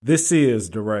This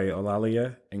is DeRay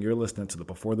Olalia, and you're listening to the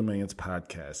Before the Millions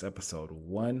podcast, episode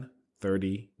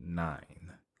 139.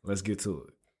 Let's get to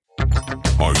it.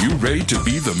 Are you ready to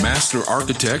be the master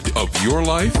architect of your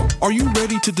life? Are you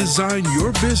ready to design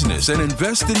your business and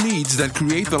invest in needs that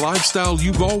create the lifestyle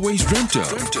you've always dreamt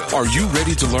of? Are you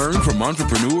ready to learn from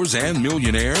entrepreneurs and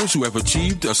millionaires who have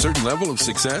achieved a certain level of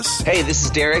success? Hey, this is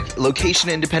Derek,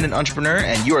 location-independent entrepreneur,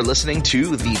 and you are listening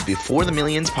to the Before the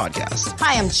Millions podcast.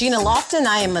 Hi, I'm Gina Lofton.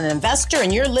 I am an investor,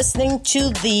 and you're listening to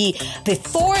the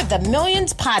Before the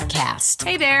Millions podcast.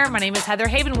 Hey there, my name is Heather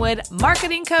Havenwood,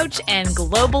 marketing coach and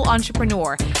global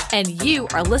entrepreneur, and you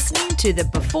are listening to the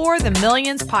Before the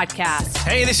Millions podcast.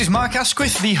 Hey, this is Mark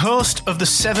Asquith, the host of the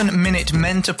 7-Minute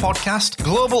Mentor podcast,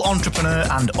 global entrepreneur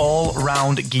and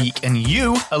all-round geek, and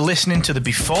you are listening to the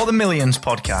Before the Millions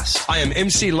podcast. I am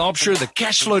MC Lobsher, the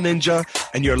Cashflow Ninja,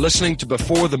 and you're listening to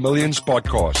Before the Millions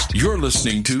podcast. You're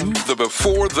listening to the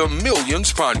Before the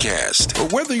Millions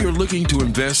podcast. Whether you're looking to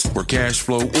invest for cash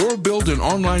flow or build an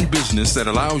online business that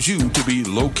allows you to be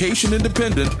location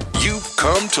independent, you've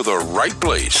come to the right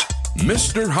place.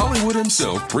 Mr. Hollywood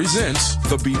himself presents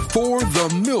the Before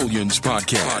the Millions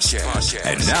podcast.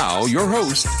 And now your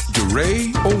host,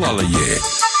 DeRay Olalaye.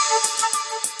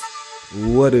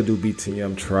 What it do,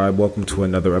 BTM tribe? Welcome to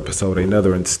another episode,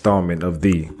 another installment of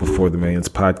the Before the Millions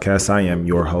podcast. I am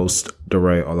your host,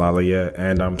 DeRay Olalaye,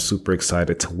 and I'm super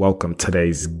excited to welcome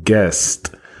today's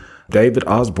guest, David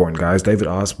Osborne, guys. David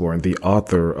Osborne, the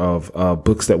author of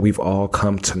books that we've all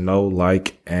come to know,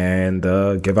 like, and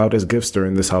give out as gifts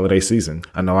during this holiday season.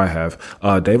 I know I have.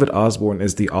 David Osborne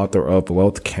is the author of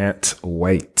Wealth Can't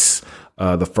Wait,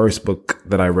 the first book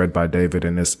that I read by David,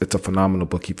 and it's a phenomenal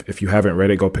book. If you haven't read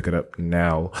it, go pick it up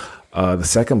now. The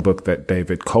second book that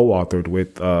David co-authored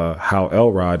with Hal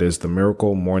Elrod is The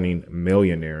Miracle Morning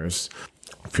Millionaires.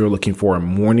 If you're looking for a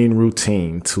morning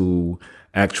routine to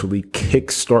actually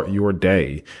kickstart your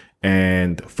day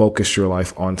and focus your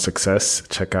life on success,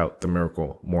 check out The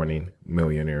Miracle Morning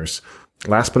Millionaires.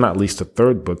 Last but not least, the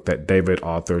third book that David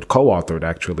co-authored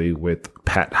actually with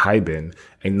Pat Hiban,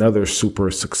 another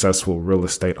super successful real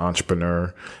estate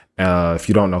entrepreneur. If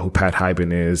you don't know who Pat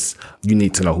Hiban is, you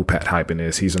need to know who Pat Hiban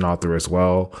is. He's an author as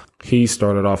well. He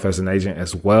started off as an agent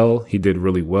as well. He did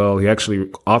really well. He actually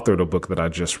authored a book that I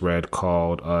just read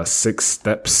called 6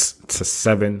 Steps to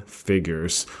 7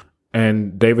 Figures.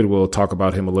 And David will talk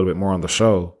about him a little bit more on the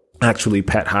show. Actually,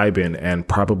 Pat Hiban and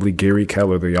probably Gary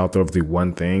Keller, the author of The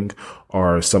One Thing,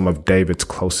 are some of David's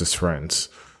closest friends.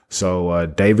 So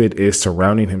David is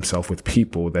surrounding himself with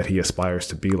people that he aspires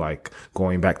to be like,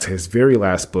 going back to his very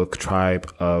last book, Tribe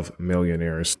of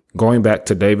Millionaires. Going back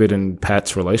to David and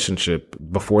Pat's relationship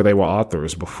before they were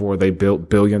authors, before they built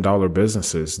billion-dollar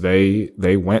businesses, they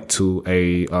went to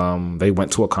a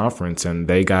conference and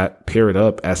they got paired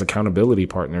up as accountability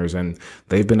partners, and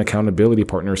they've been accountability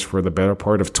partners for the better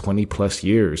part of 20 plus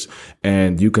years.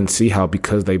 And you can see how,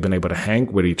 because they've been able to hang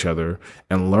with each other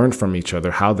and learn from each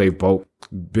other, how they both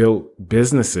built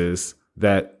businesses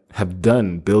that have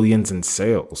done billions in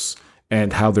sales,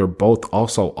 and how they're both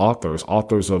also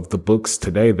authors of the books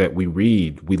today that we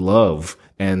read, we love,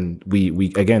 and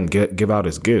we again give out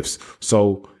as gifts.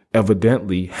 So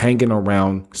evidently hanging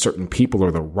around certain people,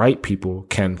 or the right people,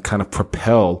 can kind of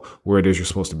propel where it is you're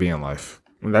supposed to be in life.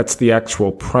 And that's the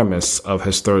actual premise of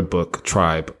his third book,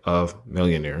 Tribe of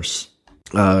Millionaires.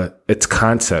 Its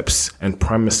concepts and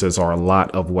premises are a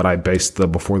lot of what I based the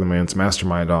Before the Millions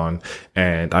Mastermind on,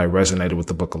 and I resonated with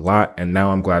the book a lot. And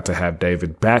now I'm glad to have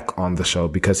David back on the show,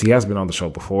 because he has been on the show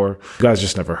before. You guys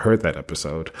just never heard that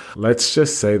episode. Let's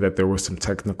just say that there was some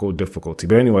technical difficulty.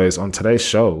 But anyways, on today's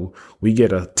show, we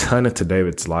get a ton into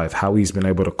David's life, how he's been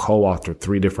able to co-author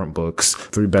 3 different books,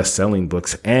 3 best-selling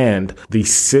books, and the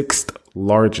 6th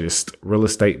largest real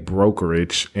estate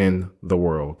brokerage in the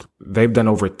world. They've done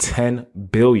over 10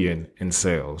 billion in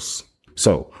sales.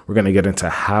 So we're going to get into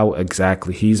how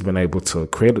exactly he's been able to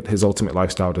create his ultimate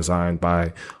lifestyle design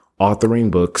by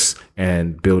authoring books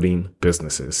and building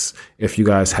businesses. If you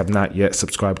guys have not yet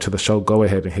subscribed to the show, go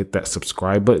ahead and hit that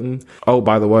subscribe button. Oh,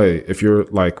 by the way, if you're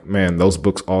like, man, those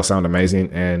books all sound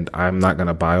amazing and I'm not going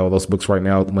to buy all those books right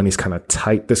now, money's kind of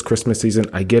tight this Christmas season,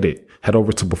 I get it. Head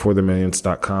over to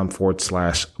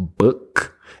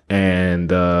beforethemillions.com/book. And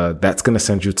that's going to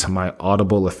send you to my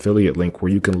Audible affiliate link,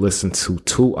 where you can listen to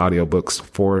 2 audiobooks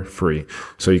for free.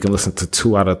 So you can listen to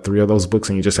 2 out of 3 of those books,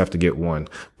 and you just have to get 1.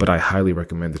 But I highly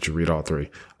recommend that you read all 3.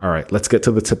 All right, let's get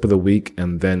to the tip of the week,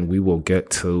 and then we will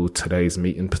get to today's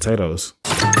meat and potatoes.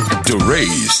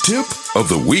 DeRay's tip of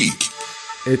the week.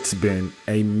 It's been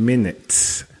a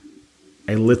minute,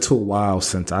 a little while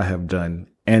since I have done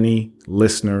any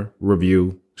listener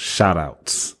review shout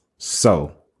outs.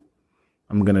 So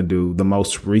I'm going to do the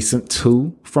most recent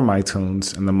 2 from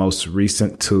iTunes and the most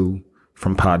recent 2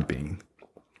 from Podbean.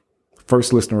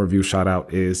 First listener review shout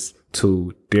out is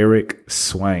to Derek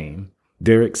Swain.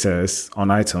 Derek says on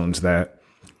iTunes that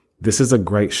this is a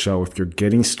great show if you're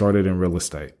getting started in real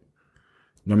estate.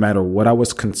 No matter what I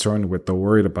was concerned with or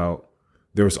worried about,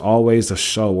 there was always a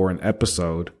show or an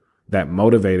episode that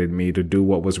motivated me to do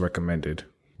what was recommended.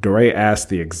 DeRay asked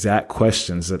the exact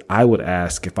questions that I would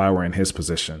ask if I were in his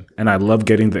position, and I love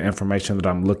getting the information that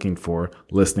I'm looking for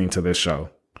listening to this show.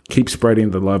 Keep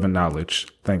spreading the love and knowledge.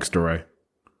 Thanks, DeRay.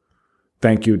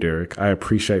 Thank you, Derek. I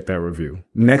appreciate that review.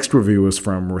 Next review is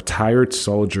from Retired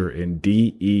Soldier in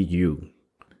DEU.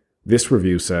 This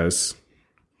review says,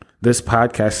 this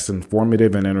podcast is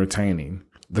informative and entertaining.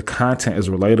 The content is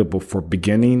relatable for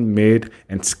beginning, mid,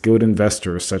 and skilled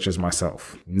investors such as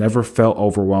myself. Never felt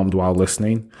overwhelmed while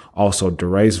listening. Also,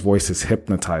 DeRay's voice is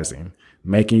hypnotizing,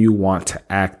 making you want to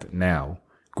act now.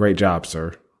 Great job,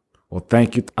 sir. Well,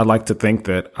 thank you. I'd like to think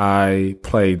that I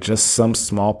played just some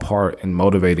small part in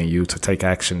motivating you to take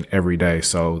action every day.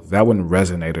 So that one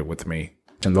resonated with me.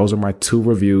 And those are my 2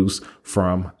 reviews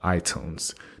from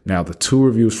iTunes. Now, the 2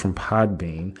 reviews from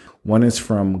Podbean, one is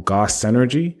from Goss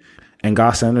Energy. And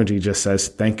Goss Energy just says,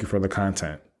 thank you for the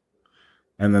content.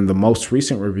 And then the most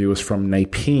recent review is from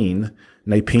Napeen.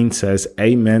 Napeen says,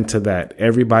 amen to that.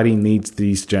 Everybody needs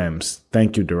these gems.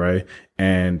 Thank you, DeRay.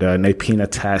 And Napeen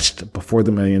attached Before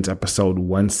the Millions episode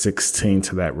 116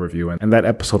 to that review. And that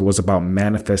episode was about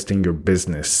manifesting your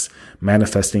business,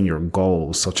 manifesting your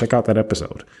goals. So check out that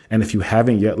episode. And if you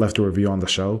haven't yet left a review on the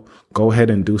show, go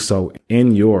ahead and do so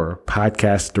in your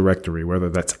podcast directory, whether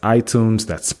that's iTunes,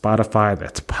 that's Spotify,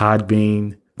 that's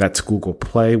Podbean, that's Google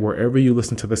Play, wherever you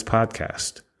listen to this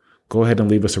podcast. Go ahead and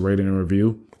leave us a rating and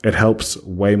review. It helps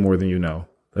way more than you know.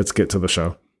 Let's get to the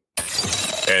show.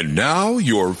 And now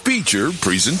your feature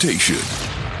presentation.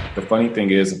 The funny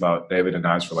thing is about David and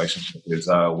I's relationship is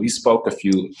we spoke a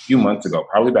few months ago,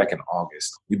 probably back in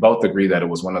August. We both agreed that it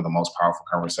was one of the most powerful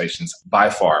conversations by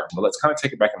far. But let's kind of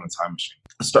take it back in the time machine.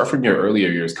 Start from your earlier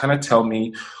years. Kind of tell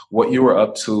me what you were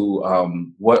up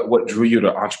to, what drew you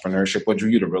to entrepreneurship, what drew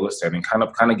you to real estate, and kind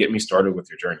of get me started with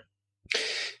your journey.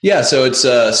 Yeah, so it's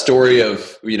a story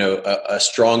of, a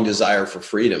strong desire for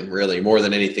freedom, really, more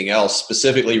than anything else.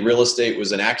 Specifically, real estate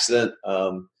was an accident.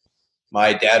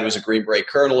 My dad was a Green Beret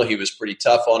colonel. He was pretty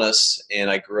tough on us, and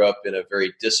I grew up in a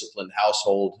very disciplined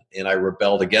household, and I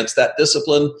rebelled against that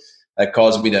discipline. That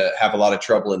caused me to have a lot of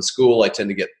trouble in school. I tend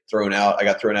to get thrown out. I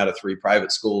got thrown out of 3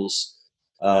 private schools.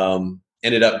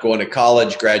 Ended up going to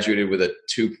college, graduated with a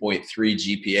 2.3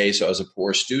 GPA, so I was a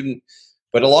poor student.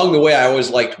 But along the way, I always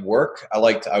liked work. I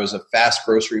was a fast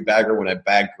grocery bagger when I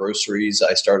bagged groceries.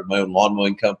 I started my own lawn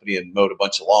mowing company and mowed a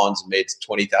bunch of lawns and made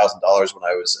 $20,000 when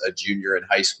I was a junior in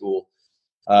high school.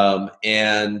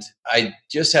 And I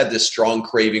just had this strong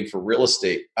craving for real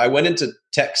estate. I went into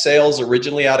tech sales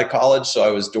originally out of college. So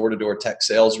I was door-to-door tech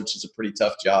sales, which is a pretty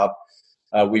tough job.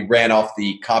 We ran off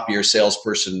the copier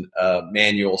salesperson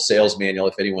sales manual.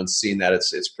 If anyone's seen that,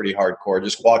 it's pretty hardcore.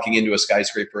 Just walking into a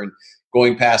skyscraper and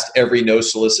going past every no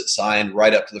solicit sign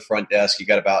right up to the front desk. You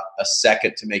got about a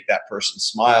second to make that person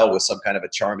smile with some kind of a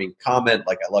charming comment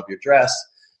like, I love your dress,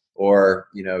 or,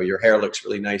 your hair looks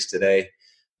really nice today.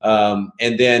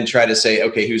 And then try to say,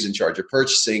 okay, who's in charge of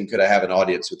purchasing? Could I have an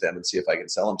audience with them and see if I can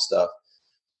sell them stuff?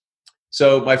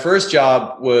 So my first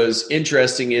job was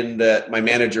interesting in that my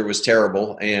manager was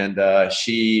terrible, and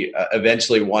she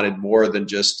eventually wanted more than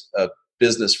just a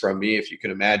business from me, if you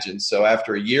can imagine. So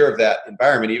after a year of that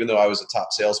environment, even though I was a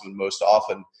top salesman most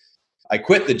often, I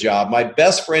quit the job. My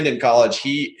best friend in college,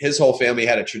 his whole family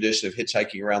had a tradition of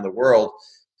hitchhiking around the world,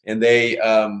 and they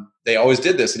always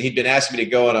did this. And he'd been asking me to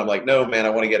go, and I'm like, no, man, I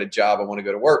want to get a job. I want to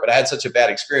go to work. But I had such a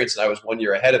bad experience, and I was 1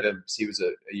 year ahead of him because he was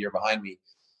a year behind me,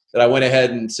 that I went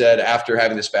ahead and said, after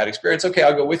having this bad experience, okay,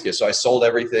 I'll go with you. So I sold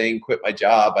everything, quit my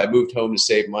job. I moved home to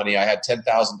save money. I had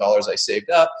 $10,000 I saved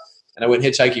up. And I went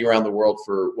hitchhiking around the world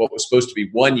for what was supposed to be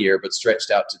 1 year, but stretched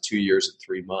out to 2 years and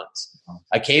 3 months.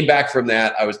 I came back from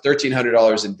that. I was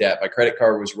 $1,300 in debt. My credit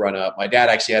card was run up. My dad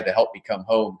actually had to help me come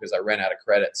home because I ran out of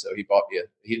credit. So he bought me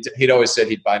he'd always said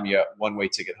he'd buy me a one-way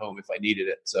ticket home if I needed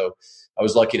it. So I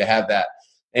was lucky to have that.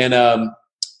 And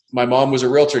my mom was a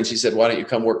realtor, and she said, why don't you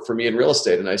come work for me in real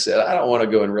estate? And I said, I don't want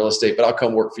to go in real estate, but I'll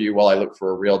come work for you while I look for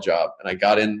a real job. And I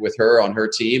got in with her on her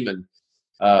team, and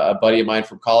a buddy of mine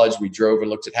from college, we drove and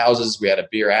looked at houses. We had a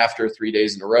beer after 3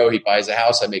 days in a row. He buys a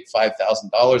house. I make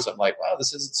 $5,000. I'm like, wow,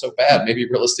 this isn't so bad. Maybe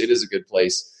real estate is a good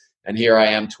place. And here I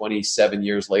am 27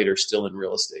 years later, still in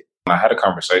real estate. I had a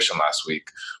conversation last week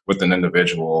with an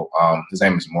individual. His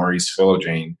name is Maurice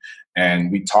Philogene.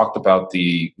 And we talked about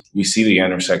we see the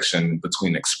intersection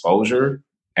between exposure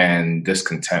and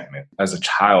discontentment. As a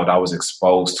child, I was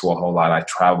exposed to a whole lot. I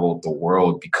traveled the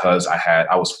world because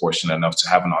I was fortunate enough to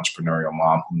have an entrepreneurial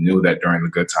mom who knew that during the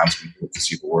good times we get to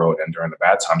see the world, and during the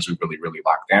bad times we really, really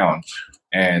locked down.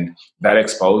 And that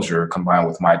exposure combined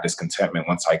with my discontentment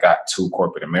once I got to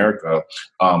corporate America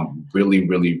really,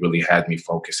 really, really had me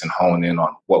focus and hone in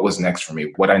on what was next for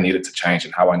me, what I needed to change,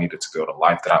 and how I needed to build a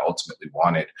life that I ultimately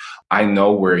wanted. I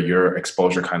know where your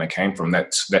exposure kind of came from,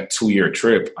 that 2-year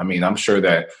trip. I mean, I'm sure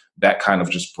that kind of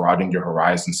just broadened your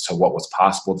horizons to what was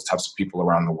possible, the types of people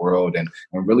around the world, and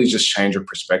really just change your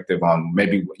perspective on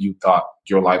maybe what you thought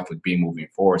your life would be moving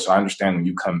forward. So I understand when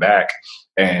you come back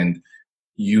and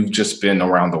you've just been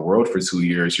around the world for 2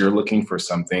 years, you're looking for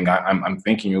something. I'm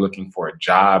thinking you're looking for a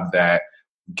job that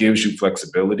gives you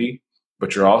flexibility,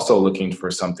 but you're also looking for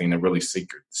something to really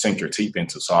sink your teeth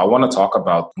into. So I want to talk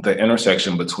about the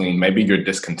intersection between maybe your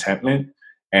discontentment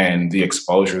and the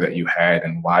exposure that you had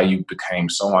and why you became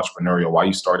so entrepreneurial, why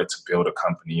you started to build a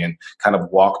company, and kind of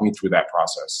walk me through that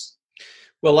process.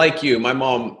 Well, like you, my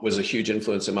mom was a huge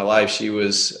influence in my life. She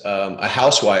was a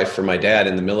housewife for my dad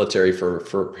in the military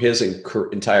for his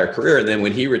entire career. And then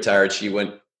when he retired, she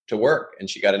went to work and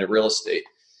she got into real estate.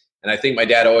 And I think my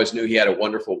dad always knew he had a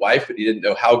wonderful wife, but he didn't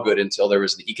know how good until there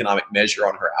was an economic measure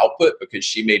on her output, because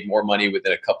she made more money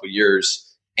within a couple of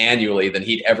years annually than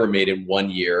he'd ever made in 1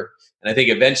 year. And I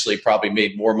think eventually probably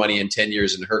made more money in 10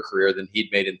 years in her career than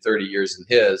he'd made in 30 years in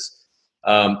his.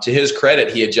 To his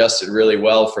credit, he adjusted really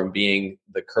well from being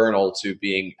the colonel to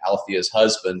being Althea's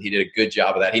husband. He did a good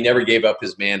job of that. He never gave up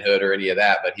his manhood or any of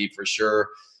that, but he for sure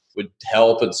would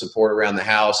help and support around the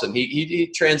house. And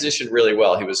he transitioned really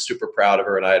well. He was super proud of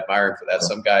her, and I admire him for that.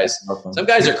 Some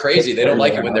guys are crazy. They don't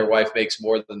like it when their wife makes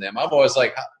more than them. I'm always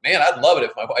like, man, I'd love it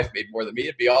if my wife made more than me.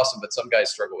 It'd be awesome. But some guys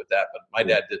struggle with that, but my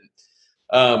dad didn't.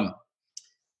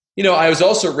 I was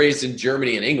also raised in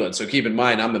Germany and England. So keep in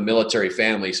mind, I'm a military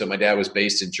family. So my dad was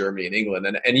based in Germany and England.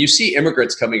 And you see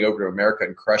immigrants coming over to America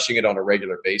and crushing it on a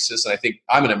regular basis. And I think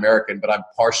I'm an American, but I'm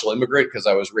partial immigrant because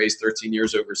I was raised 13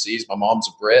 years overseas. My mom's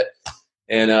a Brit.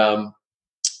 And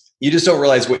you just don't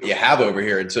realize what you have over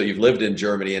here until you've lived in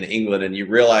Germany and England. And you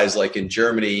realize, like in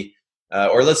Germany,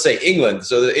 or let's say England.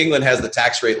 So England has the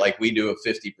tax rate like we do of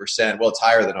 50%. Well, it's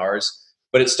higher than ours.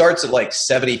 But it starts at like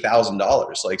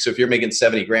 $70,000. Like, so if you're making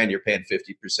 70 grand, you're paying 50%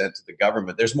 to the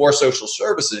government. There's more social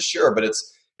services, sure, but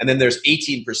and then there's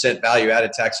 18% value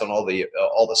added tax on all the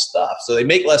stuff. So they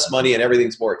make less money and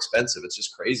everything's more expensive. It's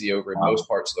just crazy over in most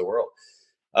parts of the world.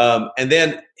 And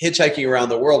then hitchhiking around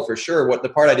the world for sure. What the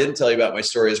part I didn't tell you about my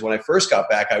story is when I first got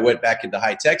back, I went back into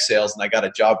high tech sales and I got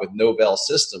a job with Novell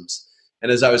Systems.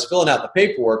 And as I was filling out the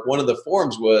paperwork, one of the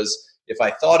forms was, if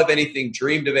I thought of anything,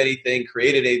 dreamed of anything,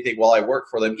 created anything while I worked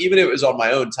for them, even if it was on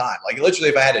my own time, like literally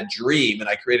if I had a dream and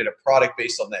I created a product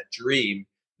based on that dream,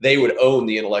 they would own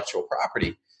the intellectual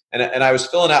property. And I was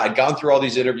filling out, I'd gone through all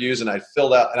these interviews and I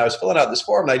was filling out this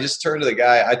form, and I just turned to the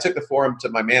guy. I took the form to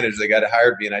my manager, the guy that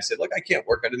hired me, and I said, look, I can't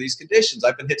work under these conditions.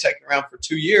 I've been hitchhiking around for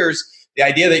 2 years. The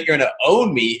idea that you're going to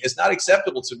own me is not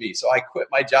acceptable to me. So I quit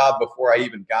my job before I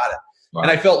even got it. Wow.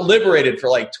 And I felt liberated for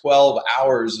like 12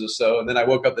 hours or so. And then I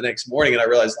woke up the next morning and I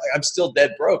realized, like, I'm still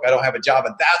dead broke. I don't have a job.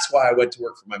 And that's why I went to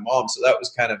work for my mom. So that was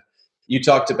kind of, you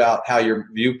talked about how your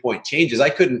viewpoint changes. I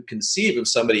couldn't conceive of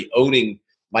somebody owning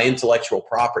my intellectual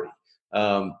property,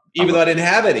 even though I didn't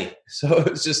have any. So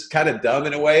it was just kind of dumb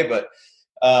in a way. But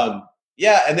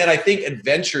yeah. And then I think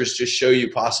adventures just show you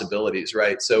possibilities,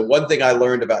 right? So one thing I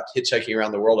learned about hitchhiking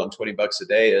around the world on $20 a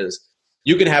day is,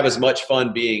 you can have as much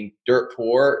fun being dirt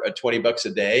poor at $20 a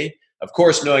day. Of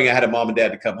course, knowing I had a mom and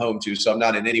dad to come home to, so I'm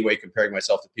not in any way comparing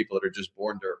myself to people that are just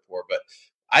born dirt poor. But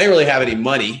I didn't really have any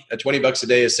money. At $20 a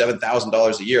day is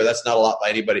 $7,000 a year. That's not a lot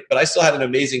by anybody. But I still had an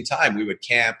amazing time. We would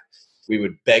camp. We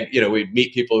would beg, we'd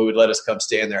meet people who would let us come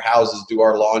stay in their houses, do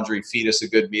our laundry, feed us a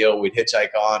good meal. We'd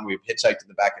hitchhike on. We'd hitchhike in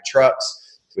the back of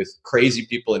trucks with crazy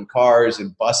people in cars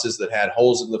and buses that had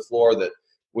holes in the floor that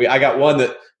I got one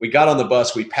that we got on the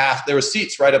bus. We passed. There were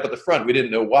seats right up at the front. We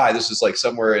didn't know why. This was like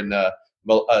somewhere in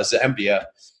Zambia.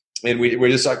 And we were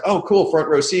just like, oh, cool, front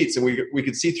row seats. And we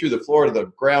could see through the floor to the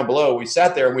ground below. We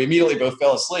sat there and we immediately both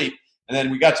fell asleep. And then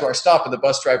we got to our stop and the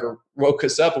bus driver woke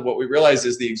us up. And what we realized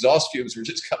is the exhaust fumes were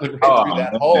just coming right through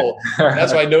that hole. And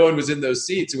that's why no one was in those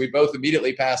seats. And we both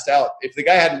immediately passed out. If the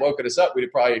guy hadn't woken us up, we'd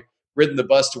have probably ridden the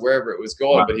bus to wherever it was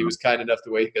going. But he was kind enough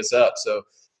to wake us up. So,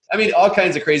 I mean, all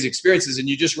kinds of crazy experiences, and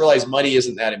you just realize money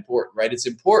isn't that important, right? It's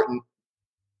important,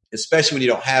 especially when you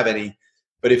don't have any,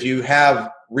 but if you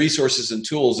have resources and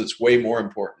tools, it's way more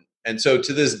important. And so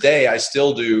to this day, I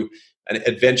still do an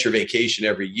adventure vacation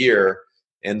every year.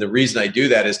 And the reason I do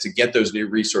that is to get those new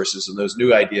resources and those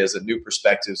new ideas and new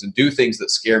perspectives and do things that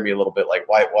scare me a little bit, like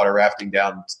whitewater rafting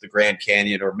down the Grand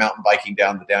Canyon or mountain biking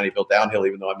down the Downieville downhill,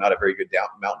 even though I'm not a very good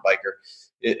mountain biker.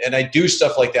 And I do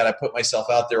stuff like that. I put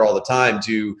myself out there all the time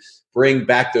to bring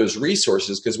back those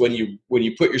resources, because when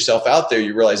you put yourself out there,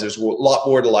 you realize there's a lot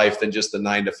more to life than just the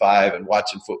 9 to 5 and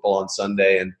watching football on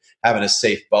Sunday and having a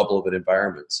safe bubble of an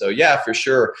environment. So yeah, for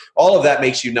sure. All of that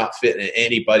makes you not fit in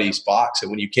anybody's box. And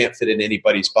when you can't fit in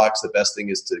anybody's box, the best thing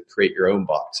is to create your own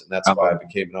box. And that's why I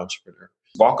became an entrepreneur.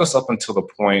 Walk us up until the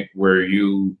point where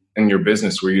you, in your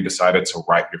business, where you decided to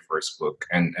write your first book,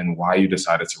 and why you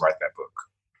decided to write that book.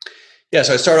 Yeah,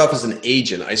 so I started off as an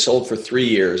agent. I sold for 3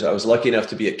 years. I was lucky enough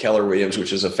to be at Keller Williams,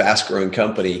 which is a fast-growing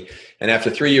company. And after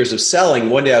 3 years of selling,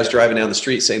 one day I was driving down the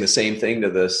street saying the same thing to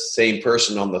the same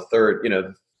person on the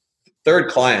third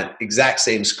client, exact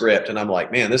same script. And I'm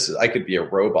like, man, I could be a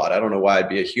robot. I don't know why I'd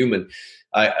be a human.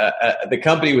 The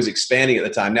company was expanding at the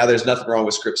time. Now, there's nothing wrong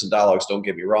with scripts and dialogues, don't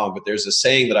get me wrong, but there's a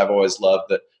saying that I've always loved,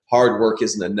 that hard work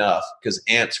isn't enough, because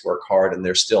ants work hard and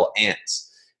they're still ants.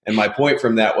 And my point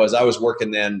from that was, I was working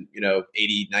then,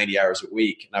 80, 90 hours a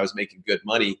week, and I was making good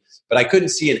money, but I couldn't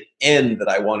see an end that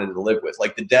I wanted to live with.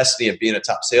 Like, the destiny of being a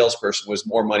top salesperson was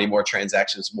more money, more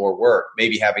transactions, more work,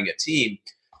 maybe having a team.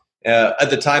 At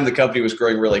the time, the company was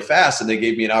growing really fast, and they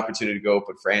gave me an opportunity to go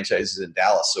open franchises in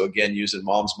Dallas. So again, using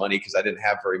mom's money, because I didn't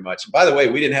have very much. And by the way,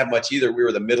 we didn't have much either. We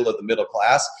were the middle of the middle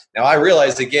class. Now, I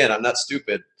realized, again, I'm not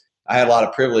stupid. I had a lot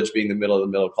of privilege being the middle of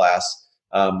the middle class.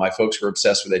 My folks were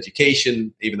obsessed with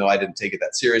education, even though I didn't take it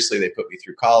that seriously. They put me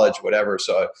through college, whatever.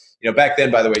 So, back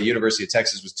then, by the way, University of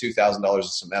Texas was $2,000 a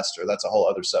semester. That's a whole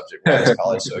other subject. Why is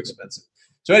college so expensive?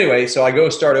 So anyway, so I go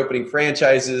start opening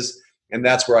franchises, and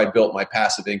that's where I built my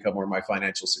passive income or my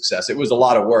financial success. It was a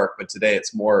lot of work, but today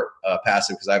it's more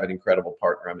passive, because I have an incredible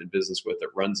partner I'm in business with that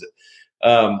runs it.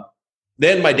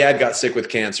 Then my dad got sick with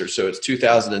cancer. So it's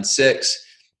 2006.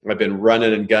 I've been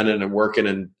running and gunning and working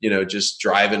and, just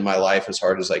driving my life as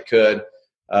hard as I could.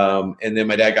 And then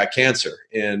my dad got cancer,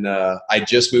 and I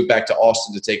just moved back to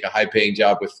Austin to take a high-paying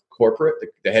job with corporate,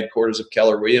 the headquarters of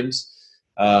Keller Williams.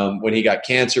 When he got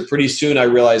cancer, pretty soon I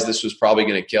realized this was probably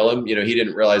going to kill him. He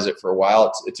didn't realize it for a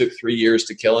while. It took 3 years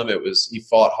to kill him. He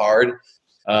fought hard,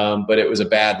 but it was a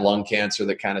bad lung cancer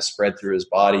that kind of spread through his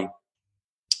body.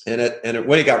 And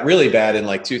when it got really bad in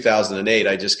like 2008,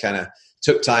 I just kind of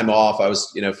took time off. I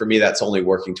was, for me, that's only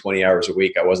working 20 hours a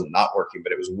week. I wasn't not working,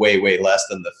 but it was way, way less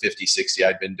than the 50, 60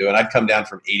 I'd been doing. I'd come down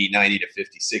from 80, 90 to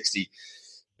 50, 60.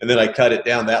 And then I cut it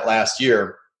down that last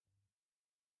year.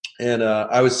 And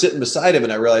I was sitting beside him,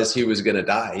 and I realized he was going to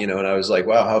die, and I was like,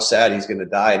 wow, how sad he's going to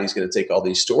die. And he's going to take all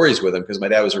these stories with him, because my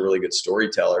dad was a really good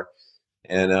storyteller.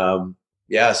 And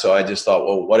so I just thought,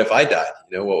 well, what if I died?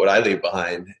 What would I leave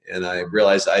behind? And I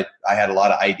realized I had a lot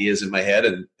of ideas in my head,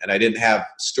 and I didn't have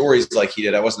stories like he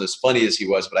did. I wasn't as funny as he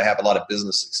was, but I have a lot of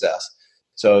business success.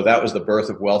 So that was the birth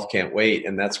of Wealth Can't Wait.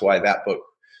 And that's why that book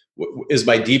is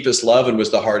my deepest love and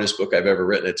was the hardest book I've ever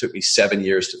written. It took me 7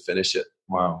 years to finish it.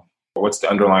 Wow. What's the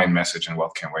underlying message in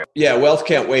Wealth Can't Wait? Yeah, Wealth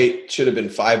Can't Wait should have been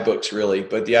 5 books, really.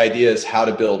 But the idea is how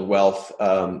to build wealth.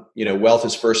 Wealth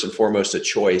is first and foremost a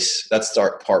choice. That's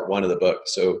part 1 of the book.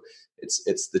 So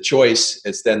it's the choice.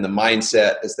 It's then the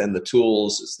mindset. It's then the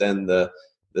tools. It's then the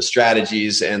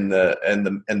strategies and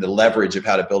the leverage of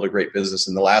how to build a great business.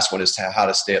 And the last one is how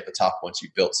to stay at the top once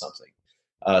you've built something.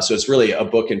 So it's really a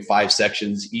book in 5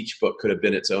 sections. Each book could have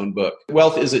been its own book.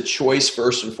 Wealth is a choice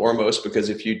first and foremost, because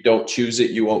if you don't choose it,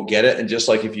 you won't get it. And just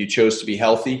like if you chose to be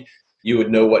healthy, you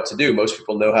would know what to do. Most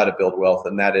people know how to build wealth.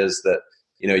 And that is that,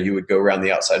 you would go around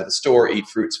the outside of the store, eat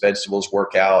fruits, vegetables,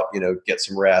 work out, get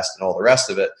some rest and all the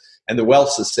rest of it. And the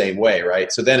wealth's the same way,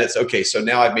 right? So then it's, okay, so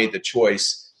now I've made the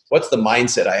choice. What's the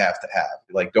mindset I have to have?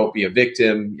 Like, don't be a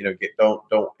victim,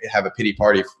 don't have a pity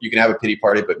party. You can have a pity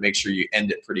party, but make sure you end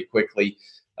it pretty quickly.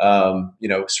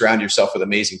 Surround yourself with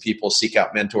amazing people, seek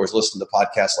out mentors, listen to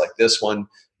podcasts like this one,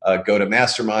 go to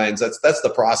masterminds. That's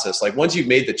the process. Like, once you've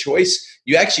made the choice,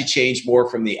 you actually change more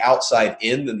from the outside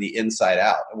in than the inside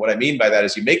out. And what I mean by that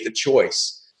is you make the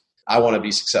choice. I want to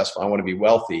be successful. I want to be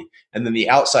wealthy. And then the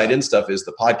outside in stuff is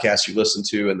the podcasts you listen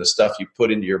to and the stuff you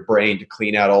put into your brain to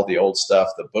clean out all the old stuff,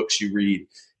 the books you read,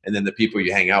 and then the people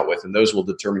you hang out with. And those will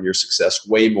determine your success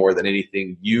way more than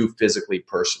anything you physically,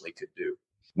 personally could do.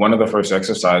 One of the first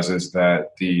exercises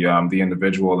that the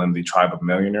individual in the Tribe of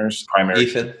Millionaires, primary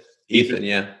Ethan,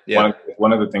 yeah.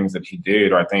 One of the things that he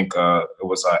did, or I think it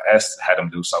was S had him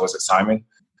do. So was it Simon?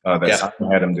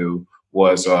 Simon had him do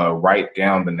was write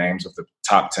down the names of the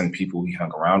top 10 people he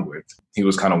hung around with. He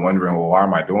was kind of wondering, well, why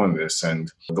am I doing this?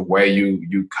 And the way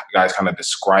you guys kind of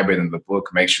describe it in the book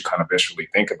makes you kind of visually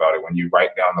think about it when you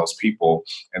write down those people.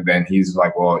 And then he's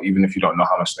like, well, even if you don't know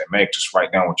how much they make, just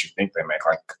write down what you think they make.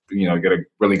 Like, get a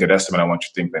really good estimate on what you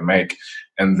think they make.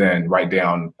 And then write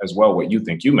down as well what you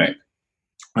think you make.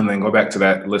 And then go back to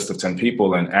that list of 10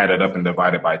 people and add it up and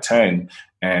divide it by 10.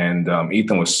 And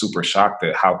Ethan was super shocked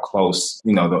at how close,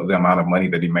 the amount of money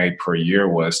that he made per year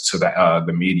was to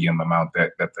the medium amount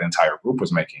that the entire group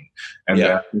was making. And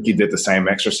then I think he did the same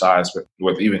exercise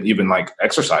with even like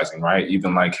exercising, right?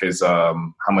 Even like his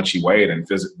how much he weighed and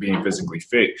being physically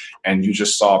fit. And you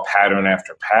just saw pattern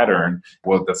after pattern.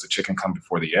 Well, does the chicken come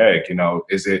before the egg?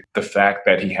 Is it the fact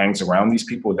that he hangs around these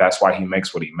people? That's why he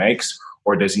makes what he makes?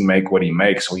 Or does he make what he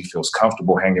makes so he feels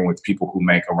comfortable hanging with people who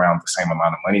make around the same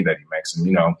amount of money that he makes?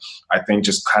 And, I think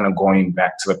just kind of going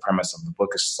back to the premise of the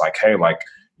book is just like, hey, like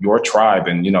your tribe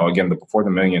and, again, the Before the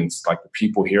Millions, like the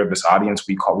people here, this audience,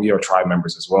 we are tribe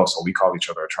members as well. So we call each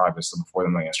other a tribe. It's the Before the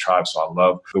Millions tribe. So I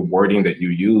love the wording that you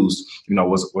used,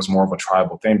 was more of a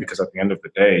tribal thing, because at the end of the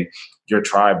day, your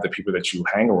tribe, the people that you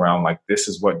hang around, like this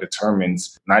is what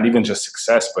determines not even just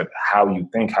success, but how you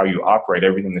think, how you operate,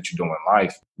 everything that you do in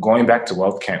life. Going back to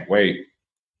Wealth Can't Wait,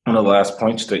 one of the last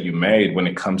points that you made when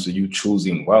it comes to you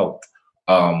choosing wealth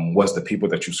was the people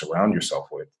that you surround yourself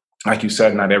with. Like you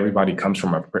said, not everybody comes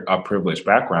from a privileged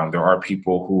background. There are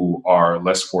people who are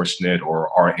less fortunate or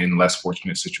are in less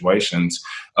fortunate situations.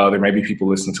 There may be people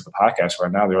listening to the podcast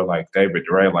right now. They're like, David,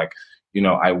 Dre, like,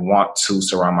 I want to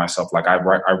surround myself. Like I've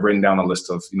written down a list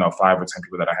of, 5 or 10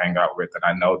 people that I hang out with that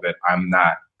I know that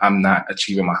I'm not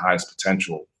achieving my highest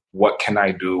potential. What can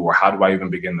I do, or how do I even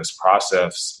begin this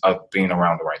process of being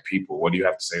around the right people? What do you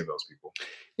have to say to those people?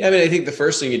 Yeah, I think the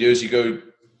first thing you do is you go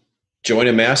join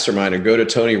a mastermind or go to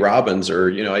Tony Robbins, or,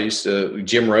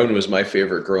 Jim Rohn was my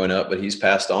favorite growing up, but he's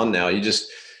passed on now. You just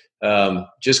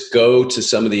go to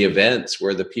some of the events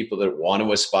where the people that want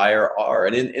to aspire are.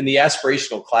 And in the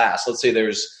aspirational class, let's say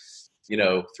there's,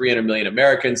 300 million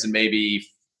Americans and maybe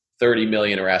 30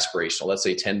 million are aspirational, let's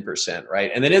say 10%,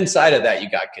 right? And then inside of that,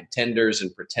 you got contenders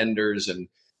and pretenders and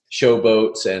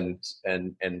showboats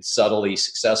and subtly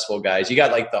successful guys. You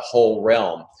got like the whole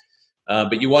realm.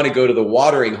 But you want to go to the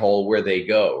watering hole where they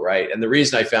go, right? And the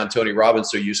reason I found Tony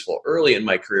Robbins so useful early in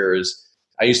my career is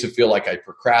I used to feel like I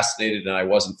procrastinated and I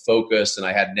wasn't focused and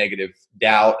I had negative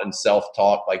doubt and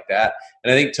self-talk like that.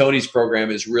 And I think Tony's program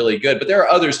is really good. But there are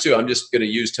others too. I'm just going to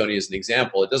use Tony as an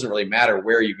example. It doesn't really matter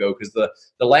where you go because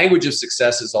the language of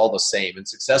success is all the same. And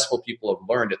successful people have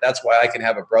learned it. That's why I can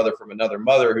have a brother from another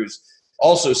mother who's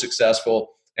also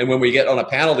successful. And when we get on a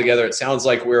panel together, it sounds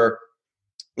like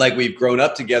we've grown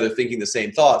up together thinking the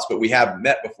same thoughts, but we haven't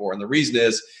met before. And the reason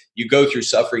is you go through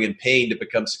suffering and pain to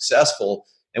become successful.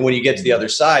 And when you get to the other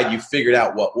side, you've figured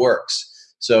out what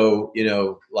works. So,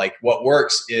 like what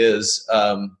works is,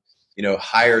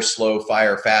 hire slow,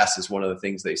 fire fast is one of the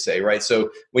things they say, right? So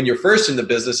when you're first in the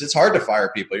business, it's hard to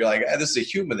fire people. You're like, this is a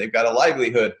human. They've got a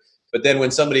livelihood. But then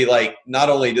when somebody not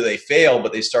only do they fail,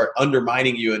 but they start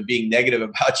undermining you and being negative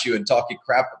about you and talking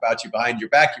crap about you behind your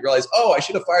back, you realize, I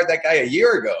should have fired that guy a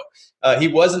year ago. He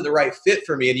wasn't the right fit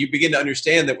for me. And you begin to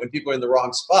understand that when people are in the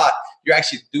wrong spot, you're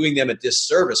actually doing them a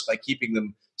disservice by keeping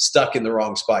them stuck in the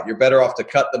wrong spot. You're better off to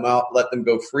cut them out, let them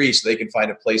go free so they can find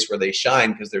a place where they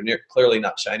shine because they're clearly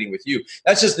not shining with you.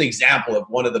 That's just an example of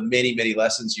one of the many, many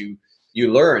lessons you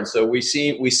learn. So we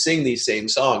sing these same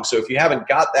songs. So if you haven't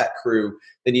got that crew,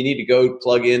 then you need to go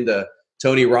plug into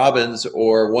Tony Robbins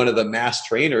or one of the mass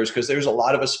trainers because there's a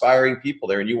lot of aspiring people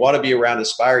there. And you want to be around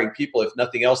aspiring people. If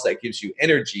nothing else, that gives you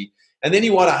energy. And then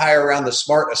you want to hire around the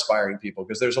smart aspiring people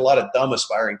because there's a lot of dumb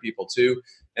aspiring people too.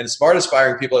 And smart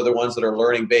aspiring people are the ones that are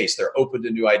learning based. They're open to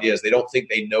new ideas. They don't think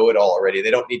they know it all already. They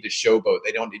don't need to showboat.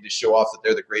 They don't need to show off that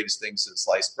they're the greatest thing since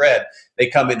sliced bread. They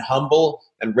come in humble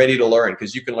and ready to learn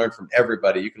because you can learn from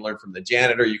everybody. You can learn from the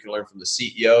janitor. You can learn from the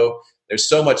CEO. There's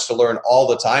so much to learn all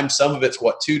the time. Some of it's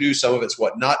what to do. Some of it's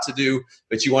what not to do.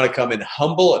 But you want to come in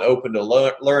humble and open to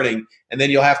learning. And then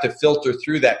you'll have to filter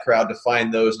through that crowd to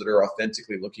find those that are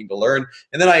authentically looking to learn.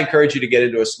 And then I encourage you to get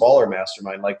into a smaller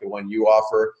mastermind like the one you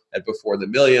offer at Before the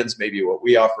Millions, maybe what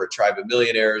we offer at Tribe of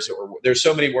Millionaires. Or there's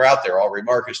so many more out there. Henri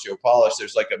Marcus, Joe Polish.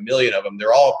 There's like a million of them.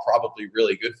 They're all probably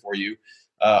really good for you.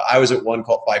 I was at one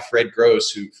called by Fred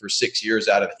Gross, who for 6 years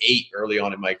out of 8 early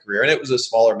on in my career, and it was a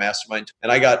smaller mastermind,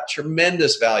 and I got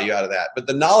tremendous value out of that. But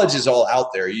the knowledge is all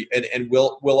out there, and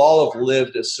we'll all have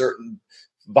lived a certain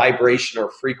vibration or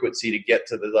frequency to get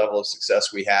to the level of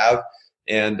success we have,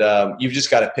 and you've just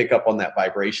got to pick up on that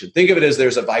vibration. Think of it as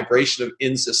there's a vibration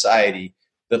in society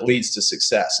that leads to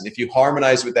success. And if you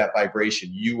harmonize with that vibration,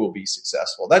 you will be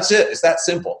successful. That's it. It's that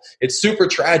simple. It's super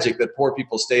tragic that poor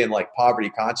people stay in like poverty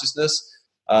consciousness.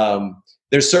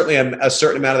 There's certainly a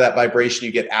certain amount of that vibration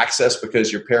you get access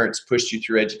because your parents pushed you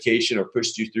through education or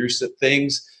pushed you through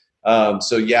things.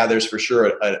 So yeah, there's for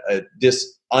sure a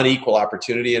unequal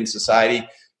opportunity in society.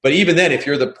 But even then, if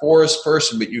you're the poorest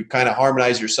person, but you kind of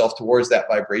harmonize yourself towards that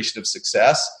vibration of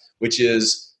success, which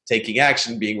is taking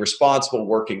action, being responsible,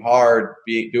 working hard,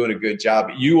 doing a good job,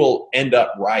 you will end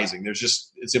up rising.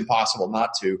 It's impossible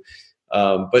not to.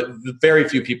 But very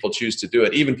few people choose to do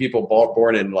it. Even people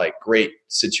born in like great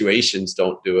situations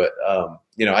don't do it.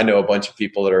 I know a bunch of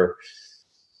people that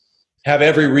have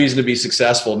every reason to be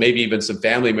successful, maybe even some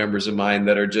family members of mine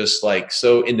that are just like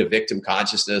so into victim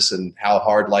consciousness and how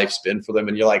hard life's been for them.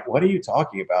 And you're like, what are you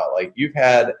talking about? Like, you've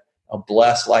had a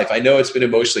blessed life. I know it's been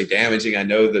emotionally damaging. I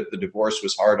know that the divorce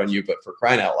was hard on you, but for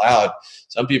crying out loud,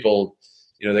 some people,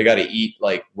 they got to eat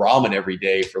like ramen every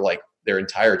day for like their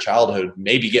entire childhood,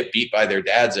 maybe get beat by their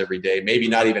dads every day, maybe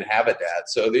not even have a dad.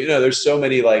 So, there's so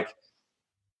many like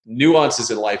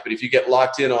nuances in life, but if you get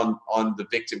locked in on the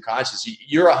victim conscious,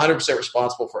 you're 100%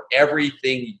 responsible for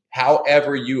everything,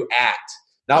 however you act,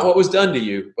 not what was done to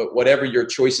you, but whatever your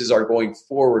choices are going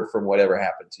forward from whatever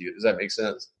happened to you. Does that make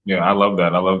sense? Yeah, I love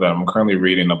that. I'm currently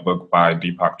reading a book by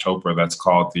Deepak Chopra that's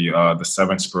called the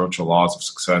 7 Spiritual Laws of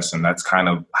Success, and that's kind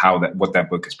of what that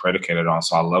book is predicated on.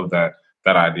 So I love that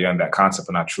idea and that concept,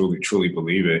 and I truly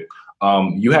believe it.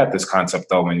 You had this concept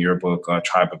though in your book,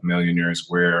 Tribe of Millionaires,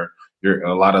 where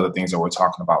a lot of the things that we're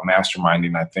talking about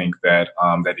masterminding. I think that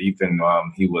that Ethan,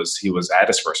 he was at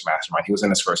his first mastermind. He was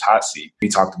in his first hot seat. We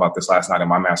talked about this last night in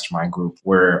my mastermind group,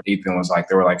 where Ethan was like,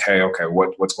 they were like, hey, okay,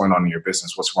 what's going on in your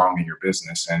business? What's wrong in your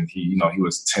business? And he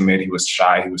was timid, he was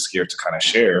shy, he was scared to kind of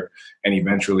share. And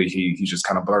eventually he just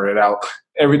kind of blurted out,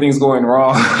 everything's going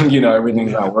wrong,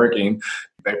 everything's not working.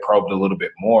 They probed a little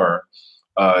bit more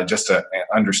just to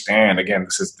understand, again,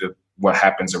 this is what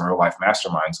happens in real life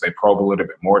masterminds. They probe a little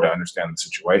bit more to understand the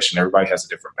situation. Everybody has a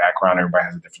different background. Everybody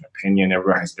has a different opinion.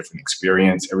 Everybody has a different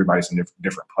experience. Everybody's in a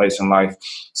different place in life.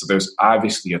 So there's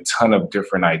obviously a ton of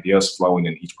different ideas flowing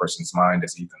in each person's mind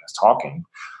as Ethan is talking.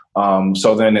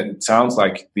 So then it sounds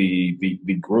like the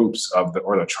groups of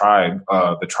the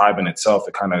tribe in itself,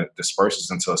 it kind of disperses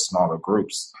into smaller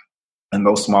groups. And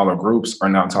those smaller groups are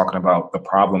now talking about the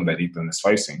problem that Ethan is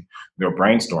facing. They're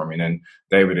brainstorming. And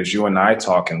David, as you and I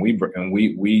talk and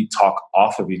we talk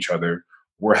off of each other,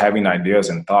 we're having ideas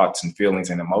and thoughts and feelings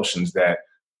and emotions that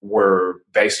were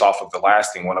based off of the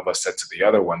last thing one of us said to the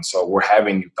other one. So we're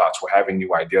having new thoughts, we're having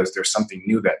new ideas. There's something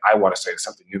new that I want to say,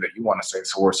 something new that you want to say.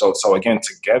 So again,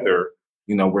 together,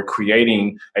 we're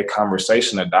creating a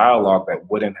conversation, a dialogue that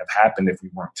wouldn't have happened if we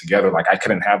weren't together. Like, I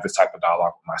couldn't have this type of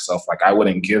dialogue with myself. Like, I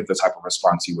wouldn't give the type of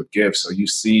response you would give. So you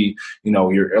see,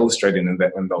 you're illustrating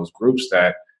in those groups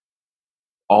that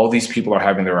all these people are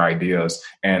having their ideas.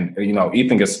 And,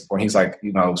 Ethan gets, when he's like,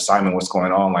 Simon, what's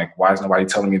going on? Like, why is nobody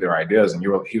telling me their ideas? And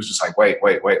he was just like, wait.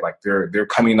 Like, they're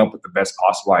coming up with the best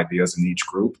possible ideas in each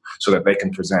group so that they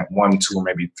can present 1, 2, or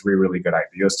maybe 3 really good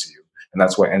ideas to you. And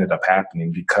that's what ended up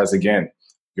happening because, again,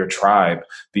 your tribe,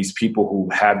 these people who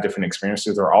have different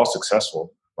experiences, they're all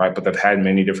successful, right? But they've had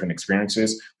many different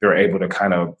experiences. They're able to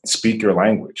kind of speak your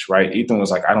language, right? Ethan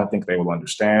was like, I don't think they will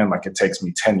understand. Like, it takes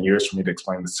me 10 years for me to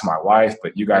explain this to my wife,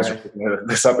 but you guys are picking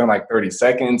this up in like 30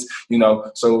 seconds,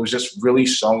 So it was just really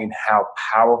showing how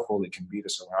powerful it can be to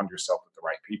surround yourself with the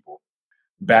right people.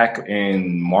 Back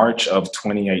in March of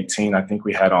 2018, I think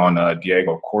we had on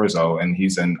Diego Corzo, and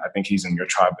I think he's in your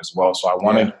tribe as well. So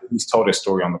he's told his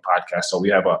story on the podcast. So we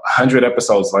have 100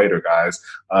 episodes later, guys.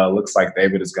 Looks like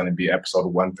David is going to be episode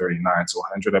 139. So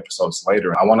 100 episodes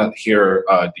later, I want to hear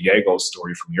Diego's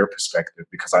story from your perspective,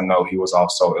 because I know he was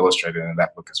also illustrated in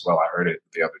that book as well. I heard it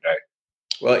the other day.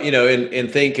 Well, in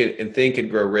Think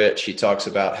and Grow Rich, he talks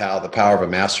about how the power of a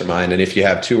mastermind, and if you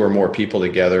have 2 or more people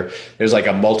together, there's like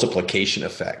a multiplication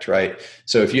effect, right?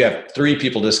 So if you have 3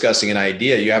 people discussing an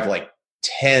idea, you have like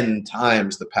 10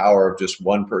 times the power of just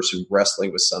one person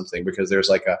wrestling with something, because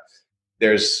there's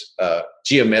a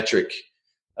geometric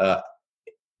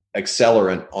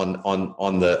accelerant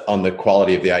on the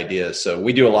quality of the ideas. So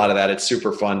we do a lot of that. It's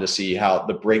super fun to see how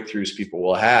the breakthroughs people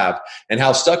will have and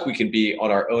how stuck we can be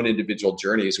on our own individual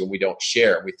journeys when we don't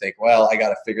share. We think, well, I got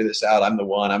to figure this out. I'm the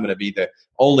one. I'm going to be the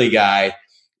only guy.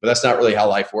 But that's not really how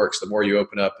life works. The more you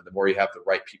open up and the more you have the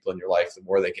right people in your life, the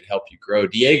more they can help you grow.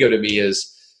 Diego, to me,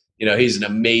 is, he's an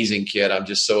amazing kid. I'm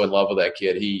just so in love with that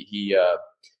kid.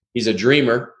 He's a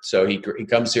dreamer. So he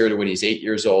comes here to when he's 8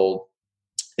 years old.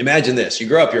 Imagine this. You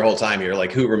grow up your whole time here.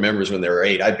 Like, who remembers when they were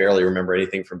 8? I barely remember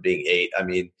anything from being 8. I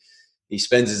mean, He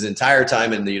spends his entire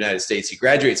time in the United States. He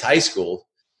graduates high school.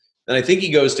 And I think he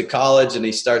goes to college and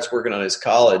he starts working on his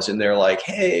college. And they're like,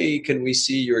 hey, can we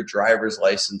see your driver's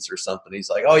license or something? He's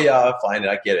like, oh, yeah, I'll find it.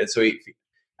 I get it. So I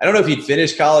don't know if he'd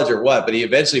finished college or what, but he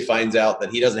eventually finds out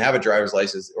that he doesn't have a driver's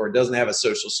license or doesn't have a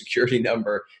social security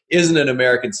number, isn't an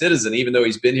American citizen, even though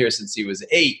he's been here since he was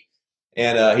 8.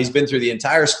 And he's been through the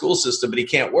entire school system, but he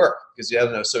can't work because he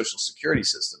has no social security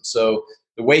system. So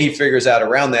the way he figures out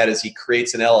around that is he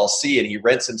creates an LLC and he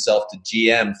rents himself to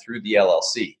GM through the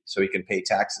LLC so he can pay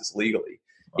taxes legally.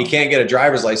 Wow. He can't get a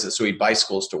driver's license, so he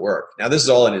bicycles to work. Now, this is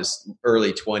all in his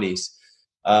early 20s.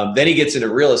 Then he gets into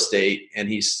real estate and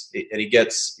he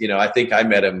gets, I think I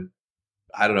met him,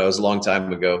 I don't know, it was a long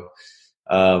time ago,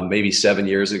 maybe 7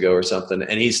 years ago or something.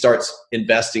 And he starts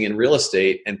investing in real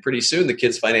estate and pretty soon the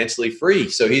kid's financially free.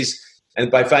 So and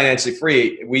by financially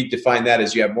free, we define that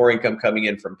as you have more income coming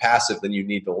in from passive than you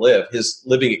need to live. His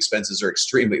living expenses are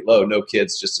extremely low. No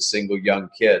kids, just a single young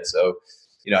kid. So,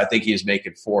 I think he's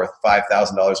making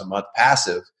 $4,000-$5,000 a month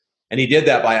passive. And he did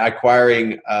that by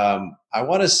acquiring, I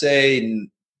want to say in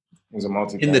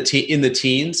the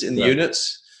teens, in the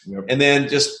units. Yep. And then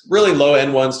just really low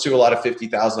end ones too, a lot of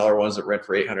 $50,000 ones that rent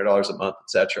for $800 a month,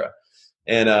 etc.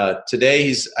 And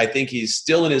today I think he's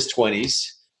still in his 20s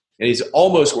and he's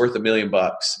almost worth $1 million.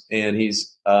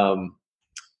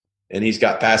 And he's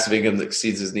got passive income that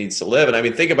exceeds his needs to live. And I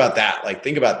mean, think about that. Like,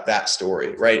 think about that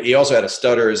story, right? He also had a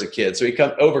stutter as a kid. So he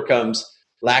overcomes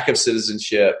lack of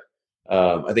citizenship.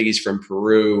 I think he's from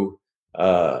Peru.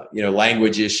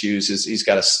 Language issues. He's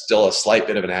got still a slight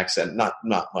bit of an accent, not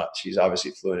much. He's obviously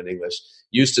fluent in English.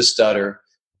 Used to stutter,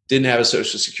 didn't have a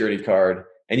social security card,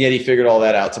 and yet he figured all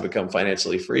that out to become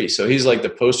financially free. So he's like the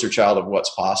poster child of what's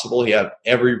possible. He had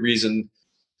every reason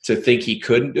to think he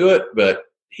couldn't do it, but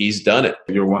he's done it.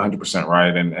 You're 100%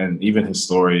 right, and even his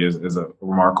story is a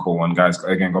remarkable one, guys.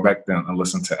 Again, go back then and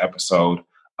listen to episode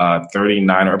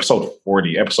 39 or episode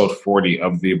 40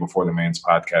 of the Before the Millions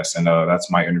podcast. And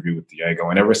that's my interview with Diego.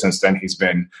 And ever since then, he's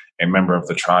been a member of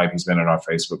the tribe. He's been in our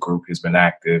Facebook group. He's been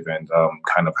active and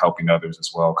kind of helping others as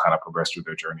well, kind of progress through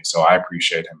their journey. So I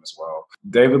appreciate him as well.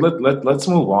 David, let's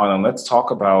move on and let's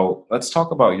talk about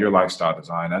your lifestyle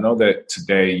design. I know that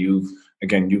today you've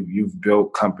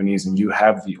built companies and you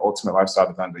have the ultimate lifestyle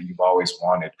design that you've always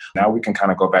wanted. Now we can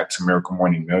kind of go back to Miracle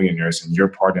Morning Millionaires and your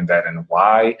part in that and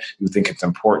why you think it's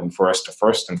important for us to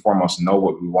first and foremost know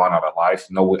what we want out of life,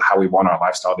 know how we want our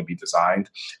lifestyle to be designed,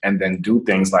 and then do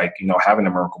things like, having a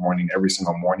Miracle Morning every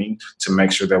single morning to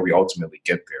make sure that we ultimately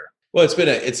get there. Well,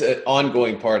 it's an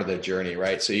ongoing part of the journey,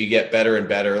 right? So you get better and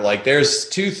better. Like there's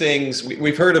two things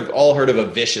we've all heard of a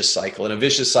vicious cycle, and a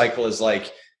vicious cycle is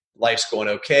like, life's going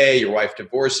okay, your wife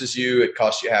divorces you, it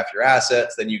costs you half your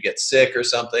assets, then you get sick or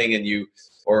something and you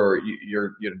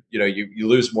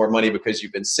lose more money because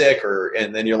you've been sick,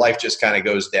 and then your life just kind of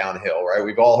goes downhill, right?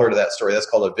 We've all heard of that story. That's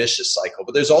called a vicious cycle.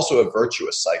 But there's also a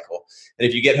virtuous cycle. And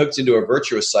if you get hooked into a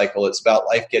virtuous cycle, it's about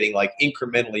life getting like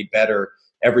incrementally better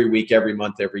every week, every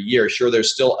month, every year. Sure,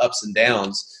 there's still ups and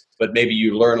downs, but maybe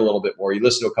you learn a little bit more. You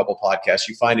listen to a couple podcasts,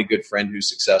 you find a good friend who's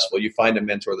successful, you find a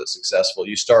mentor that's successful,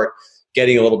 you start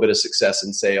getting a little bit of success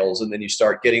in sales, and then you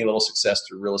start getting a little success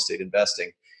through real estate investing.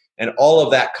 And all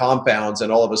of that compounds,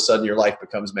 and all of a sudden your life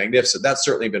becomes magnificent. That's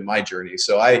certainly been my journey.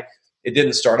 So it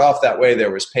didn't start off that way.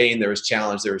 There was pain, there was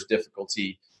challenge, there was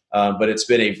difficulty, but it's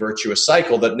been a virtuous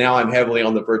cycle that now I'm heavily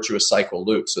on the virtuous cycle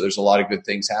loop. So there's a lot of good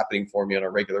things happening for me on a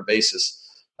regular basis.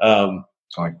 I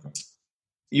like that.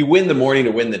 You win the morning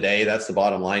to win the day. That's the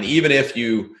bottom line. Even if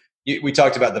we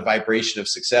talked about the vibration of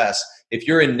success. If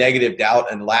you're in negative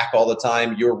doubt and lack all the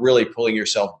time, you're really pulling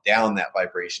yourself down that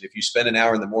vibration. If you spend an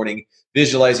hour in the morning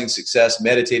visualizing success,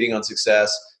 meditating on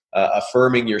success,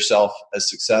 affirming yourself as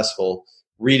successful,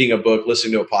 reading a book,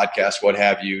 listening to a podcast, what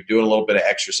have you, doing a little bit of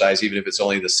exercise, even if it's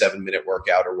only the 7-minute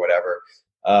workout or whatever,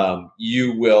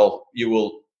 you will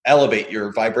elevate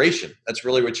your vibration. That's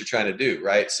really what you're trying to do,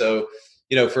 right? So,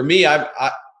 for me,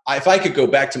 if I could go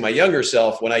back to my younger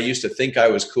self when I used to think I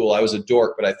was cool, I was a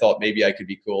dork, but I thought maybe I could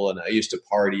be cool. And I used to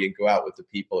party and go out with the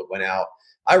people that went out.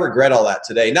 I regret all that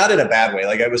today, not in a bad way.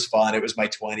 Like it was fun. It was my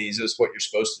 20s. It was what you're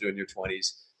supposed to do in your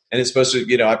 20s. And it's supposed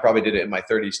to, I probably did it in my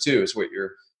 30s too, is what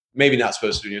you're maybe not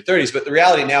supposed to do in your 30s. But the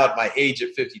reality now at my age at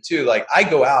 52, like I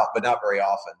go out, but not very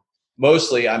often.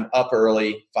 Mostly I'm up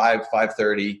early,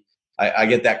 5:30. I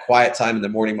get that quiet time in the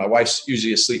morning. My wife's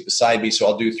usually asleep beside me, so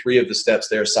I'll do 3 of the steps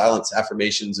there: silence,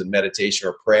 affirmations, and meditation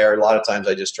or prayer. A lot of times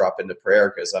I just drop into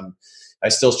prayer because I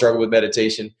still struggle with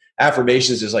meditation.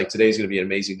 Affirmations is like, today's going to be an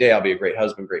amazing day. I'll be a great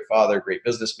husband, great father, great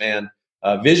businessman.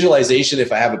 Visualization,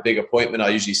 if I have a big appointment,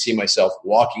 I'll usually see myself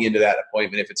walking into that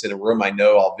appointment. If it's in a room I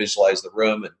know, I'll visualize the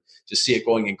room and just see it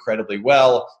going incredibly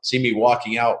well, see me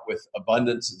walking out with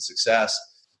abundance and success.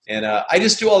 And I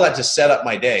just do all that to set up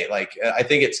my day. Like, I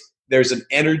think there's an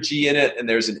energy in it, and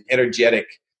there's an energetic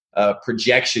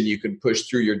projection you can push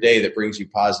through your day that brings you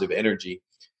positive energy.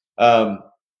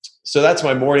 So that's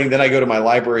my morning. Then I go to my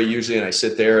library usually, and I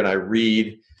sit there and I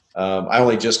read. I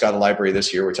only just got a library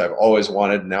this year, which I've always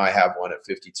wanted. And now I have one at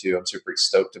 52. I'm super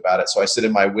stoked about it. So I sit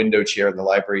in my window chair in the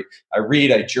library. I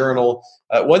read, I journal.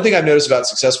 One thing I've noticed about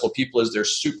successful people is they're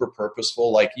super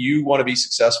purposeful. Like, you want to be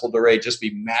successful, DeRay, just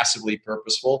be massively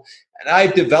purposeful. And I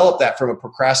developed that from a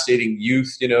procrastinating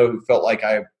youth, who felt like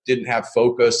I didn't have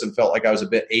focus and felt like I was a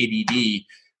bit ADD,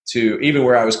 to even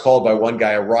where I was called by one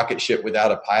guy a rocket ship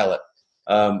without a pilot.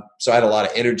 So I had a lot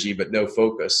of energy, but no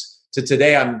focus. To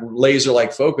today, I'm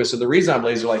laser-like focused. And the reason I'm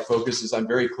laser-like focused is I'm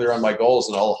very clear on my goals,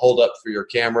 and I'll hold up for your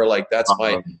camera. Like, that's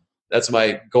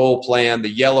my goal plan. The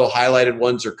yellow highlighted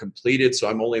ones are completed. So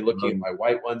I'm only looking at my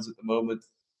white ones at the moment.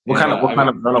 What kind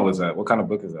of journal is that? What kind of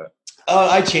book is that?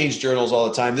 I change journals all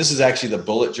the time. This is actually the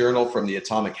bullet journal from the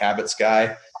Atomic Habits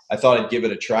guy. I thought I'd give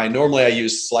it a try. Normally I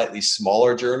use slightly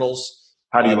smaller journals.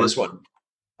 How do you this one?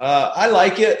 I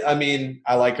like it. I mean,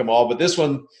 I like them all, but this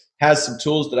one has some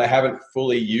tools that I haven't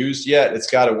fully used yet. It's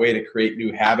got a way to create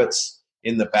new habits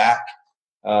in the back.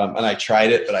 And I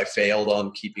tried it, but I failed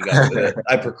on keeping up with it.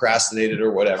 I procrastinated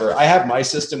or whatever. I have my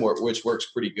system which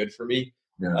works pretty good for me.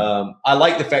 Yeah. I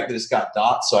like the fact that it's got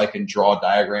dots, so I can draw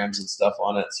diagrams and stuff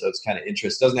on it. So it's kind of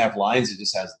interesting. It doesn't have lines. It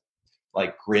just has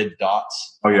like grid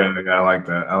dots. Oh yeah. I like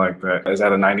that. Is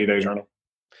that a 90-day journal?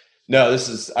 No,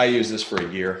 I use this for a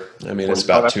year. I mean, it's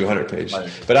about 200 pages.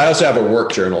 But I also have a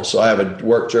work journal. So I have a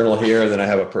work journal here, and then I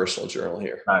have a personal journal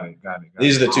here. Got it.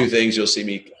 These are the two things you'll see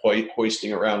me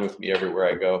hoisting around with me everywhere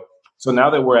I go. So now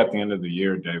that we're at the end of the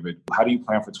year, David, how do you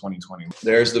plan for 2020?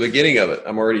 There's the beginning of it.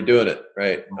 I'm already doing it,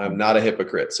 right? I'm not a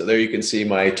hypocrite. So there you can see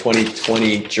my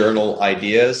 2020 journal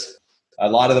ideas. A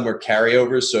lot of them are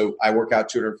carryovers. So I work out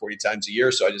 240 times a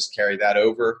year, so I just carry that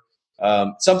over.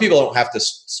 Some people don't have to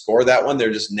score that one.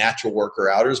 They're just natural worker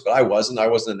outers, but I wasn't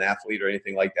an athlete or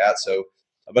anything like that. So,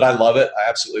 but I love it. I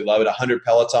absolutely love it. 100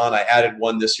 Peloton. I added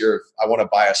one this year. I want to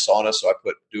buy a sauna. So I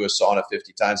do a sauna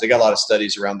 50 times. They got a lot of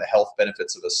studies around the health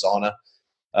benefits of a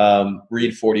sauna.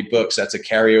 Read 40 books. That's a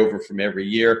carryover from every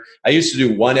year. I used to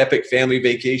do one epic family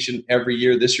vacation every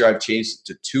year. This year I've changed it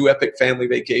to 2 epic family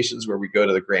vacations where we go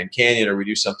to the Grand Canyon or we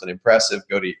do something impressive,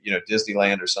 go to,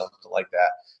 Disneyland or something like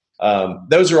that.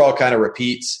 Those are all kind of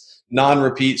repeats.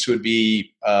 Non-repeats would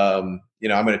be, I'm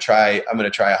going to try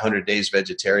 100 days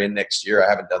vegetarian next year. I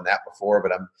haven't done that before,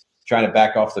 but I'm trying to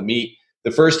back off the meat. The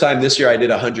first time this year I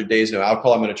did 100 days no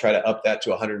alcohol. I'm going to try to up that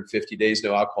to 150 days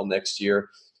no alcohol next year.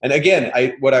 And again,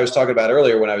 what I was talking about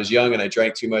earlier, when I was young and I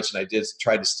drank too much and I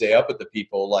tried to stay up with the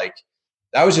people, like,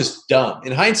 that was just dumb.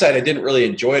 In hindsight, I didn't really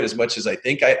enjoy it as much as I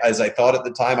thought at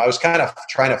the time. I was kind of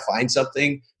trying to find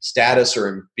something, status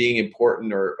or being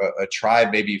important or a tribe,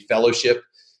 maybe fellowship.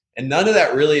 And none of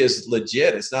that really is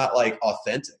legit. It's not like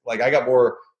authentic. Like I got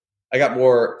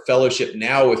more fellowship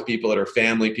now with people that are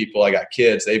family people. I got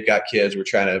kids. They've got kids. We're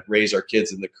trying to raise our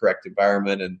kids in the correct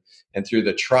environment and through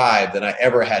the tribe than I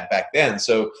ever had back then.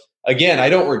 So again, I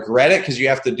don't regret it because you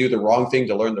have to do the wrong thing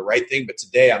to learn the right thing. But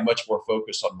today I'm much more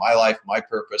focused on my life, my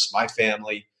purpose, my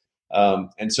family.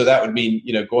 And so that would mean,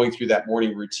 going through that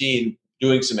morning routine,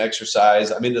 doing some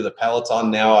exercise. I'm into the Peloton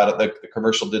now. The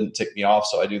commercial didn't tick me off,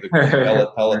 so I do the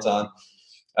Peloton.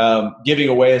 Giving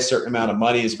away a certain amount of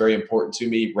money is very important to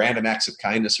me. Random acts of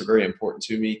kindness are very important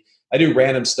to me. I do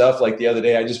random stuff. Like the other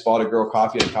day, I just bought a girl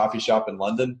coffee at a coffee shop in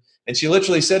London. And she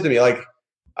literally said to me, like,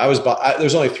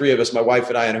 there's only 3 of us, my wife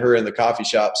and I and her in the coffee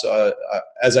shop. So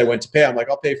as I went to pay, I'm like,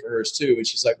 I'll pay for hers too. And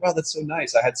she's like, wow, that's so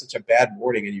nice. I had such a bad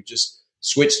morning and you just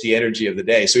switched the energy of the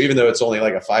day. So even though it's only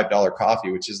like a $5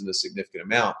 coffee, which isn't a significant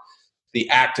amount, the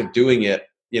act of doing it,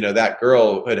 that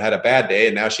girl had a bad day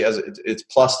and now she has it's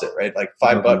plussed it, right? Like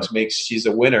 $5 makes she's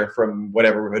a winner from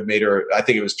whatever had made her. I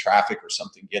think it was traffic or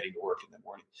something getting to work in the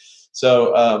morning.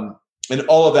 So, and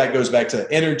all of that goes back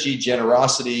to energy,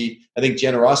 generosity. I think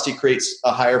generosity creates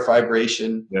a higher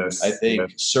vibration. Yes. I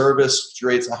think service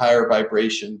creates a higher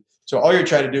vibration. So all you're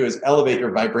trying to do is elevate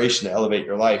your vibration to elevate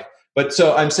your life. But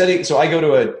so I go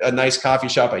to a nice coffee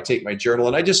shop, I take my journal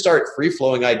and I just start free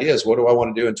flowing ideas. What do I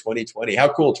want to do in 2020? How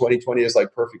cool 2020 is,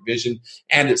 like perfect vision.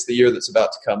 And it's the year that's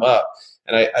about to come up.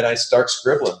 And I start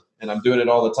scribbling and I'm doing it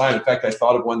all the time. In fact, I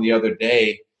thought of one the other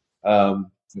day,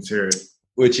 Let's hear it.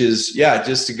 which is,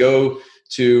 just to go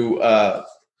to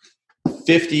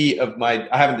 50 of I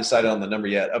haven't decided on the number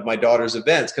yet, of my daughter's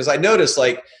events. Cause I noticed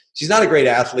like, she's not a great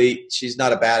athlete. She's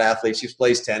not a bad athlete. She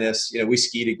plays tennis. We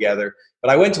ski together, but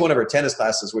I went to one of her tennis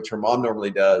classes, which her mom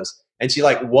normally does. And she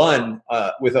like won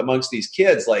with amongst these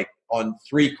kids, like on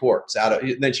 3 courts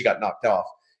and then she got knocked off,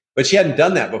 but she hadn't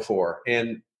done that before.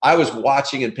 And I was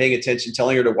watching and paying attention,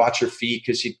 telling her to watch her feet.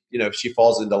 Cause she, if she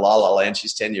falls into la la land,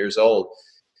 she's 10 years old.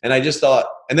 And I just thought,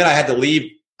 and then I had to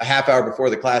leave a half hour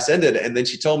before the class ended. And then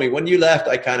she told me, when you left,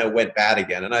 I kind of went bad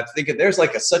again. And I'm thinking there's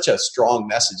like such a strong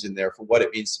message in there for what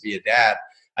it means to be a dad.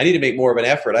 I need to make more of an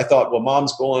effort. I thought, well,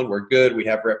 mom's going, we're good. We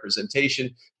have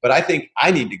representation, but I think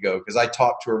I need to go because I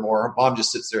talk to her more. Her mom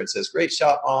just sits there and says, great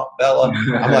shot, Mom, Bella.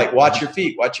 I'm like, watch your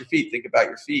feet, think about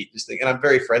your feet. Just think, and I'm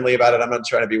very friendly about it. I'm not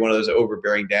trying to be one of those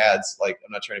overbearing dads. Like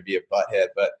I'm not trying to be a butthead,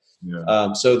 but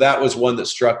so that was one that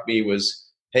struck me was,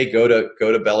 hey, go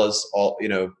to Bella's,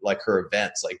 like her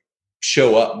events, like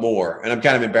show up more. And I'm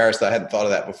kind of embarrassed that I hadn't thought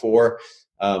of that before.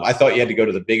 I thought you had to go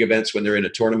to the big events when they're in a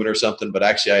tournament or something, but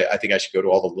actually I think I should go to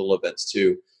all the little events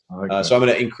too. So I'm going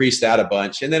to increase that a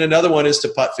bunch. And then another one is to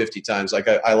putt 50 times. Like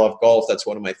I love golf. That's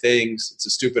one of my things. It's a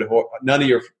stupid, none of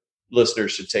your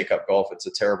listeners should take up golf. It's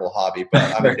a terrible hobby, but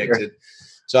I'm addicted.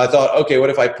 So I thought, okay, what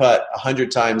if I putt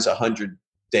 100 times 100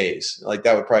 days? Like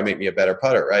that would probably make me a better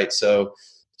putter, right? So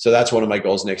that's one of my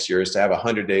goals next year is to have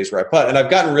 100 days where I putt. And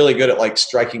I've gotten really good at like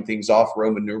striking things off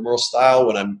Roman numeral style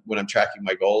when I'm tracking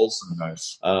my goals.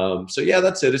 Nice. So yeah,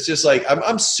 that's it. It's just like,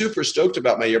 I'm super stoked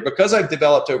about my year because I've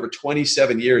developed over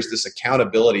 27 years, this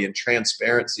accountability and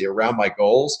transparency around my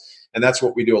goals. And that's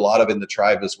what we do a lot of in the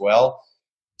tribe as well.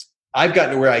 I've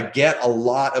gotten to where I get a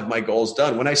lot of my goals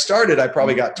done. When I started, I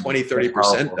probably got 20,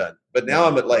 30% done. But now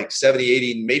I'm at like 70,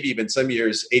 80, maybe even some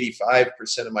years,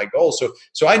 85% of my goals.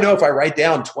 So I know if I write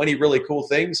down 20 really cool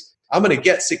things, I'm going to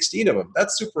get 16 of them.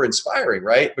 That's super inspiring,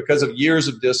 right? Because of years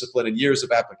of discipline and years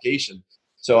of application.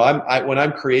 So when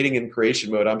I'm creating in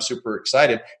creation mode, I'm super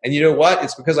excited. And you know what?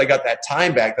 It's because I got that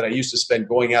time back that I used to spend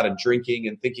going out and drinking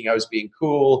and thinking I was being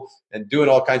cool and doing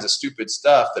all kinds of stupid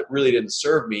stuff that really didn't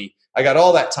serve me. I got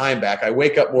all that time back. I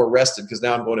wake up more rested because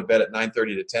now I'm going to bed at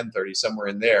 9:30 to 10:30, somewhere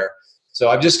in there. So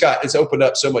it's opened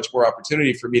up so much more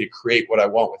opportunity for me to create what I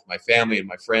want with my family and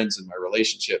my friends and my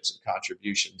relationships and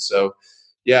contributions. So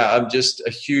yeah, I'm just a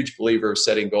huge believer of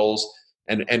setting goals.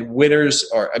 And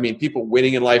winners people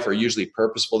winning in life are usually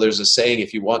purposeful. There's a saying,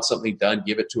 if you want something done,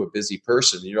 give it to a busy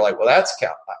person. And you're like, well, that's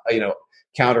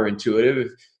counterintuitive.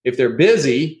 If they're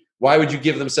busy, why would you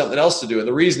give them something else to do? And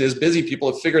the reason is busy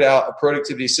people have figured out a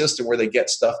productivity system where they get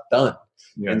stuff done.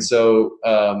 Yeah. And so,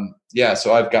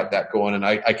 so I've got that going and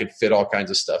I could fit all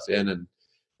kinds of stuff in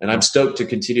and I'm stoked to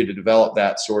continue to develop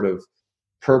that sort of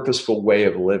purposeful way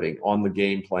of living on the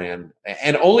game plan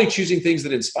and only choosing things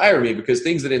that inspire me because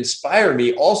things that inspire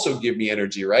me also give me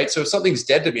energy, right? So if something's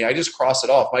dead to me, I just cross it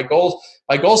off. My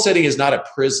goal setting is not a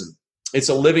prison. It's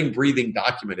a living, breathing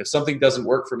document. If something doesn't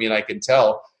work for me and I can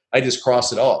tell, I just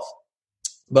cross it off.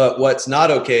 But what's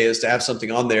not okay is to have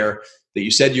something on there that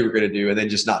you said you were going to do and then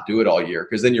just not do it all year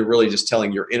because then you're really just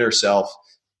telling your inner self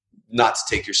not to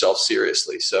take yourself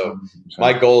seriously. So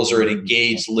my goals are an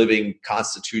engaged, living,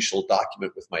 constitutional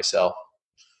document with myself.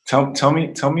 Tell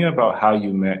me about how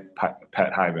you met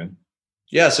Pat Hiban.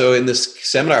 Yeah, so in this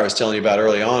seminar I was telling you about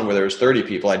early on where there was 30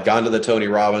 people, I'd gone to the Tony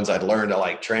Robbins, I'd learned to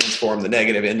like transform the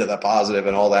negative into the positive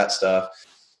and all that stuff.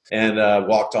 And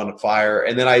walked on fire.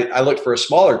 And then I looked for a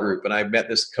smaller group and I met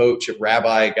this coach, a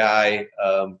rabbi guy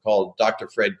called Dr.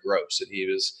 Fred Gross. And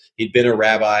he'd been a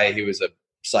rabbi, he was a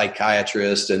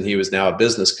psychiatrist, and he was now a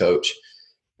business coach.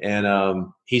 And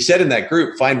he said in that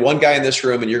group, find one guy in this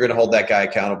room and you're going to hold that guy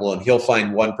accountable, and he'll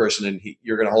find one person and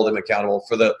you're going to hold him accountable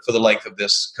for the length of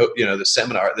this, this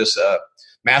seminar, this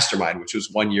mastermind, which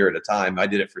was 1 year at a time. I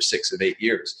did it for 6 of 8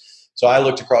 years. So I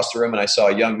looked across the room and I saw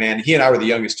a young man. He and I were the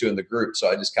youngest two in the group. So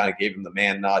I just kind of gave him the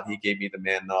man nod. He gave me the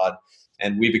man nod.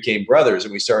 And we became brothers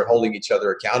and we started holding each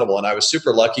other accountable. And I was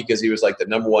super lucky because he was like the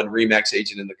number one RE/MAX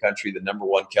agent in the country, the number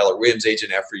one Keller Williams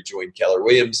agent after he joined Keller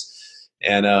Williams.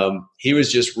 And he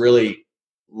was just really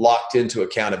locked into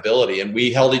accountability. And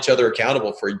we held each other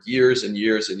accountable for years and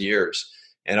years and years.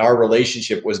 And our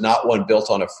relationship was not one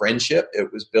built on a friendship.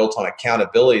 It was built on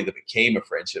accountability that became a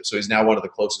friendship. So he's now one of the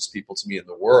closest people to me in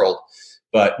the world.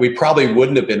 But we probably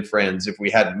wouldn't have been friends if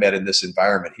we hadn't met in this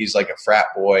environment. He's like a frat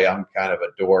boy. I'm kind of a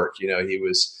dork. He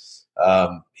was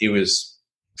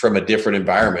from a different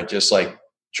environment, just like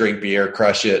drink beer,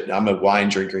 crush it. I'm a wine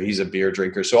drinker. He's a beer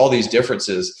drinker. So all these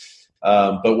differences.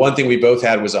 But one thing we both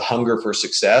had was a hunger for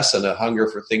success and a hunger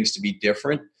for things to be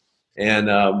different. And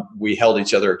we held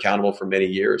each other accountable for many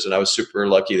years. And I was super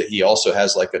lucky that he also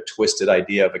has like a twisted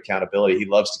idea of accountability. He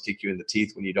loves to kick you in the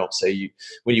teeth when you don't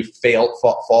when you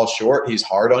fall short. He's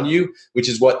hard on you, which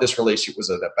is what this relationship was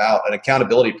about. An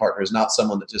accountability partner is not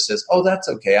someone that just says, oh, that's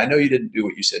okay. I know you didn't do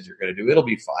what you said you're going to do. It'll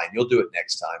be fine. You'll do it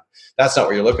next time. That's not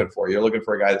what you're looking for. You're looking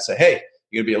for a guy that say, hey,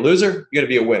 you're going to be a loser. You're going to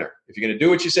be a winner. If you're going to do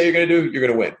what you say you're going to do, you're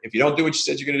going to win. If you don't do what you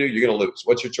said you're going to do, you're going to lose.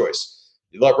 What's your choice?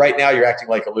 Right now, you're acting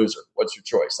like a loser. What's your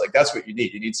choice? Like, that's what you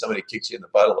need. You need somebody who kicks you in the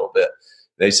butt a little bit.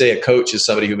 They say a coach is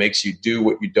somebody who makes you do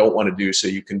what you don't want to do so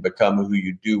you can become who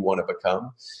you do want to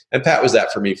become. And Pat was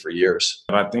that for me for years.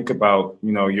 I think about,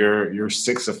 your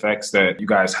 6 effects that you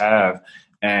guys have,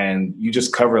 and you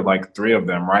just covered like 3 of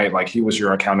them, right? Like, he was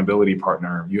your accountability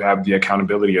partner. You have the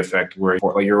accountability effect where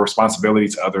like your responsibility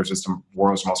to others is the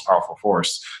world's most powerful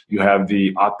force. You have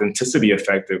the authenticity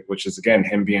effect, which is, again,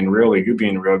 him being real, you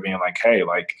being real, being like, hey,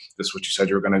 like, this is what you said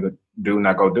you were going to do,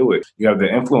 now go do it. You have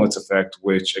the influence effect,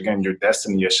 which, again, your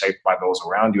destiny is shaped by those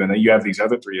around you. And then you have these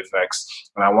other 3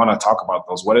 effects. And I want to talk about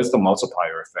those. What is the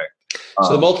multiplier effect?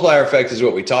 So the multiplier effect is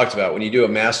what we talked about. When you do a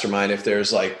mastermind, if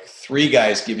there's like 3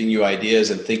 guys giving you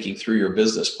ideas and thinking through your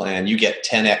business plan, you get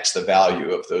 10x the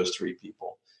value of those 3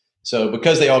 people. So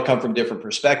because they all come from different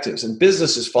perspectives, and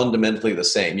business is fundamentally the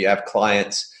same. You have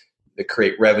clients that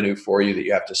create revenue for you that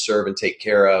you have to serve and take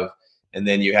care of. And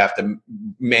then you have to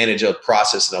manage a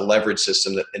process and a leverage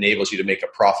system that enables you to make a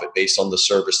profit based on the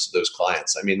service to those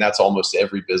clients. I mean, that's almost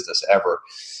every business ever.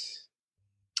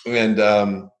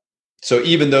 And so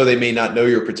even though they may not know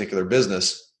your particular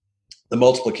business, the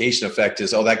multiplication effect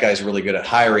is, oh, that guy's really good at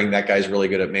hiring. That guy's really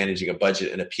good at managing a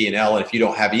budget and a P&L. And if you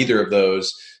don't have either of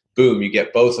those, boom, you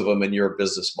get both of them and your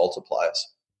business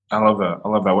multiplies. I love that.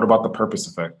 What about the purpose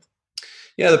effect?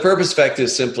 Yeah, the purpose effect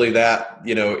is simply that,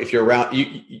 if you're around,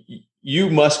 you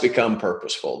must become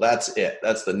purposeful. That's it.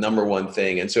 That's the number one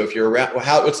thing. And so if you're around,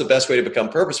 what's the best way to become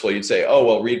purposeful? You'd say, oh,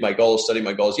 well, read my goals, study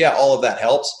my goals. Yeah, all of that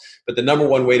helps. But the number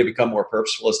one way to become more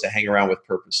purposeful is to hang around with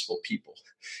purposeful people.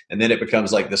 And then it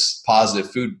becomes like this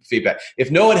positive feedback. If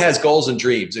no one has goals and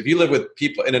dreams, if you live with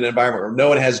people in an environment where no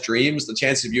one has dreams, the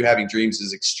chance of you having dreams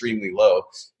is extremely low.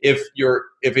 If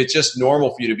it's just normal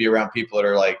for you to be around people that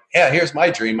are like, yeah, here's my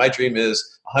dream. My dream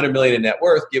is 100 million in net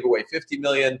worth, give away 50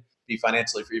 million, be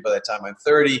financially free by the time I'm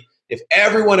 30. If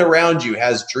everyone around you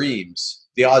has dreams,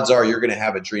 the odds are you're going to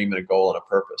have a dream and a goal and a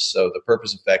purpose. So the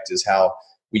purpose effect is how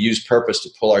we use purpose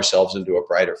to pull ourselves into a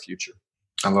brighter future.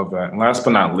 I love that. And last but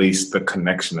not least, the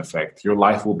connection effect. Your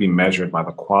life will be measured by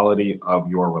the quality of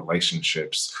your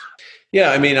relationships. Yeah,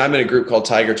 I mean, I'm in a group called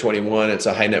Tiger 21. It's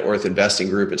a high net worth investing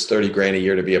group. It's $30,000 a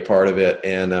year to be a part of it.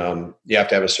 And you have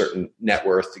to have a certain net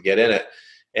worth to get in it.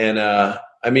 And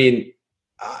I mean,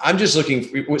 I'm just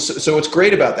looking. So what's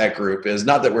great about that group is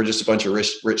not that we're just a bunch of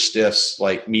rich stiffs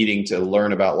like meeting to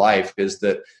learn about life, is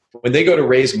that when they go to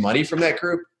raise money from that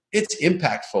group, it's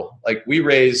impactful. Like we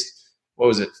raised,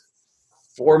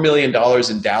 $4 million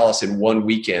in Dallas in one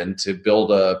weekend to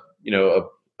build a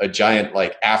giant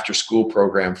like after school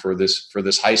program for this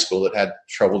high school that had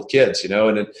troubled kids,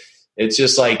 and it's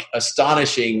just like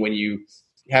astonishing when you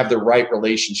have the right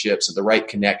relationships and the right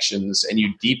connections and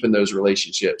you deepen those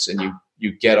relationships and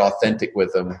you get authentic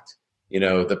with them.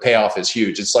 The payoff is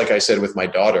huge. It's like I said with my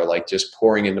daughter, like just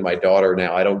pouring into my daughter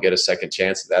now. I don't get a second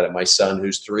chance at that. And my son,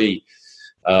 who's 3,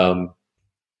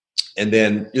 and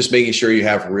then just making sure you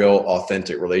have real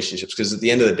authentic relationships. Because at the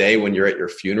end of the day, when you're at your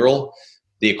funeral,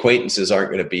 the acquaintances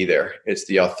aren't going to be there. It's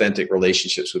the authentic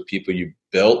relationships with people you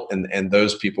built. And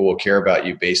those people will care about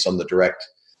you based on the direct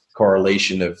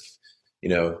correlation of,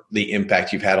 the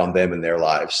impact you've had on them in their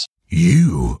lives.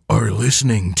 You are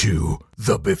listening to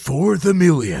the Before the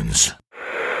Millions.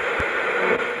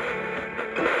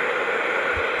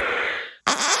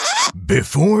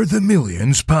 Before the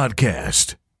Millions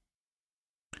podcast.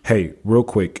 Hey, real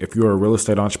quick, if you're a real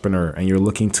estate entrepreneur and you're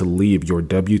looking to leave your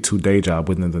W-2 day job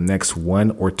within the next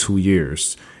 1 or 2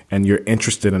 years, and you're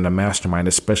interested in a mastermind,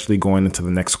 especially going into the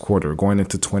next quarter, going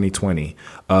into 2020,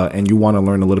 and you want to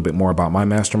learn a little bit more about my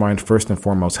mastermind, first and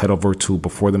foremost, head over to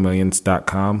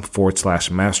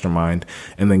beforethemillions.com/mastermind,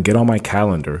 and then get on my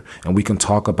calendar and we can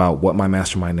talk about what my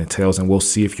mastermind entails and we'll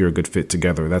see if you're a good fit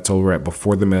together. That's over at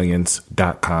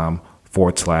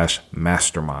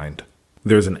beforethemillions.com/mastermind.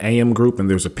 There's an AM group and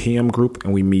there's a PM group,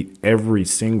 and we meet every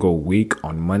single week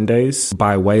on Mondays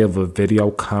by way of a video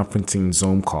conferencing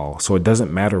Zoom call. So it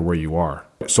doesn't matter where you are.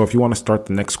 So if you want to start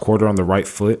the next quarter on the right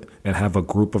foot and have a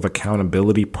group of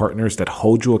accountability partners that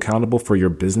hold you accountable for your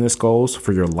business goals,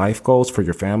 for your life goals, for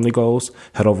your family goals,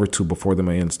 head over to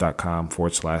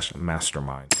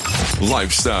beforethemillions.com/mastermind.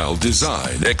 Lifestyle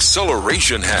design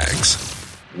acceleration hacks.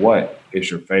 what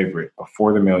is your favorite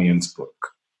Before the Millions book?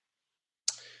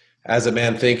 As a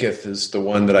Man Thinketh is the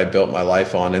one that I built my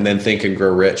life on, and then Think and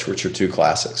Grow Rich, which are two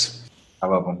classics. I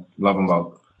love them. Love them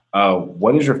both.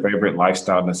 What is your favorite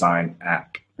lifestyle design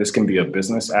app? This can be a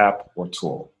business app or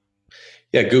tool.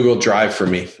 Yeah, Google Drive for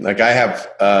me. Like I have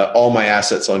all my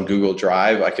assets on Google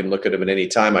Drive. I can look at them at any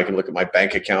time. I can look at my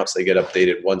bank accounts. They get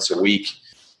updated once a week.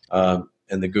 And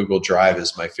the Google Drive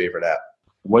is my favorite app.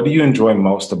 What do you enjoy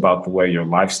most about the way your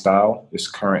lifestyle is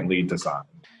currently designed?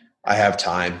 I have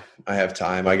time. I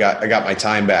got my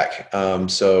time back.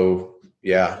 So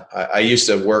yeah, I used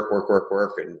to work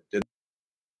and did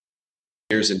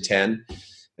years in 10.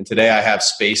 And today I have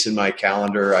space in my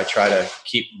calendar. I try to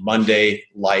keep Monday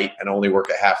light and only work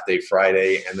a half day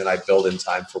Friday. And then I build in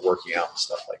time for working out and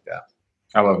stuff like that.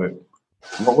 I love it.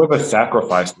 What were the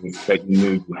sacrifices that you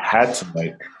knew you had to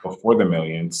make before the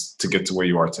millions to get to where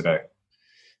you are today?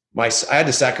 I had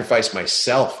to sacrifice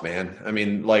myself, man. I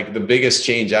mean, like the biggest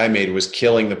change I made was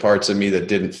killing the parts of me that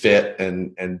didn't fit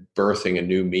and birthing a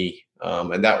new me.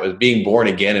 And that was being born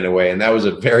again in a way. And that was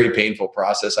a very painful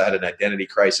process. I had an identity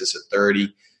crisis at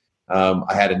 30.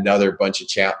 I had another bunch of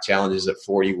challenges at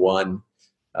 41.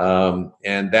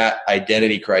 And that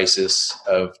identity crisis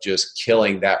of just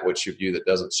killing that which of you that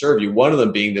doesn't serve you. One of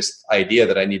them being this idea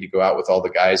that I need to go out with all the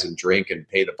guys and drink and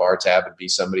pay the bar tab and be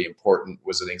somebody important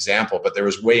was an example, but there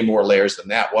was way more layers than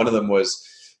that. One of them was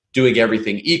doing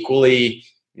everything equally,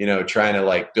 trying to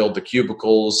like build the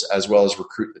cubicles as well as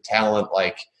recruit the talent.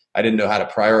 Like I didn't know how to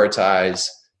prioritize,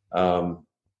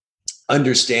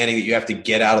 understanding that you have to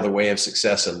get out of the way of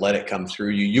success and let it come through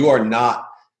you. You are not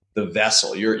the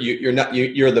vessel. You're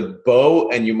the bow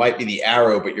and you might be the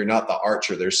arrow, but you're not the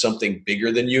archer. There's something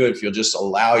bigger than you. If you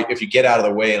get out of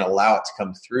the way and allow it to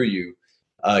come through you,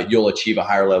 you'll achieve a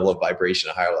higher level of vibration,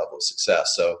 a higher level of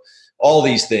success. So all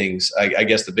these things, I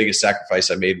guess the biggest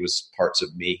sacrifice I made was parts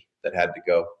of me that had to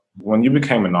go. When you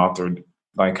became an author,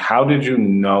 like, how did you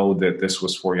know that this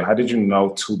was for you? How did you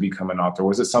know to become an author?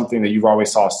 Was it something that you've always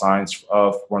saw signs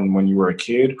of when you were a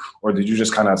kid, or did you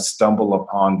just kind of stumble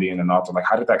upon being an author? Like,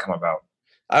 how did that come about?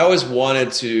 I always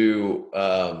wanted to,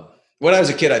 when I was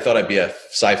a kid, I thought I'd be a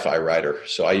sci-fi writer.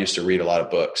 So I used to read a lot of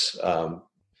books.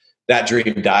 That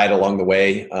dream died along the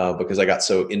way because I got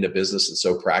so into business and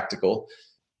so practical.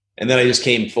 And then I just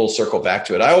came full circle back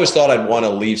to it. I always thought I'd want to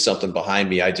leave something behind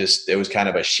me. It was kind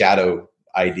of a shadow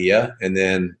idea. And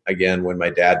then again, when my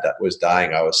dad was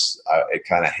dying, it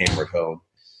kind of hammered home.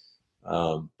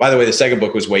 By the way, the second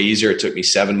book was way easier. It took me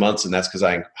 7 months, and that's because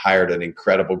I hired an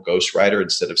incredible ghostwriter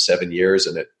instead of 7 years.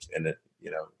 And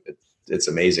it's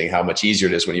amazing how much easier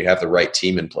it is when you have the right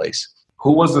team in place.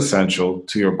 Who was essential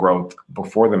to your growth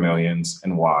before the millions,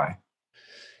 and why?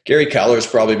 Gary Keller has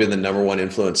probably been the number one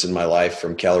influence in my life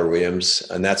from Keller Williams.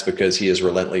 And that's because he is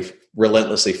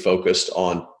relentlessly focused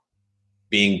on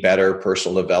being better,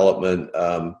 personal development,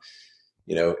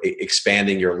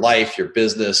 expanding your life, your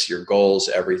business, your goals,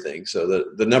 everything. So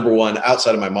the number one,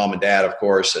 outside of my mom and dad, of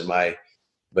course,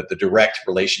 but the direct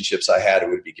relationships I had, it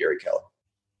would be Gary Keller.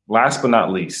 Last but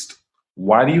not least,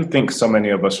 why do you think so many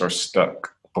of us are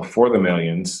stuck before the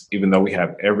millions, even though we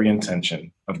have every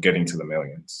intention of getting to the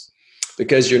millions?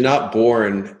 Because you're not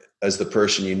born as the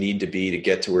person you need to be to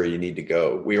get to where you need to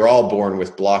go. We are all born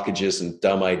with blockages and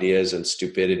dumb ideas and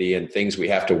stupidity and things we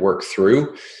have to work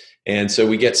through. And so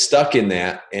we get stuck in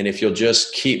that. And if you'll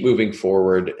just keep moving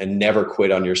forward and never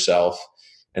quit on yourself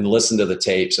and listen to the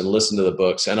tapes and listen to the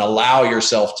books and allow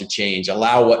yourself to change,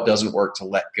 allow what doesn't work to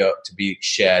let go, to be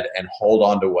shed, and hold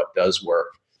on to what does work,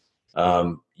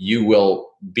 you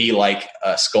will be like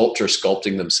a sculptor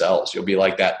sculpting themselves. You'll be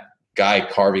like that guy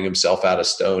carving himself out of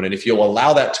stone. And if you'll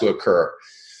allow that to occur,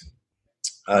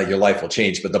 your life will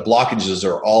change. But the blockages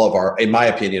are in my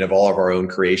opinion, all of our own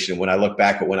creation. When I look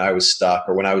back at when I was stuck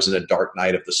or when I was in a dark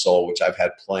night of the soul, which I've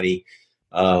had plenty,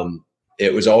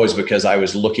 it was always because I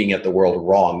was looking at the world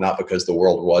wrong, not because the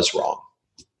world was wrong.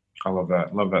 I love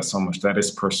that. Love that so much. That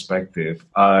is perspective.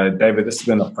 David, this has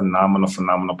been a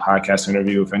phenomenal podcast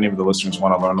interview. If any of the listeners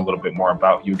want to learn a little bit more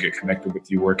about you, get connected with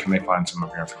you, where can they find some of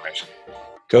your information?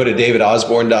 Go to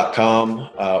davidosborne.com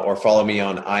or follow me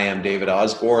on I Am David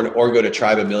Osborne, or go to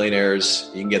Tribe of Millionaires.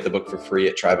 You can get the book for free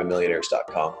at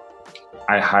tribeofmillionaires.com.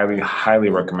 I highly, highly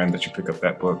recommend that you pick up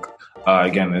that book.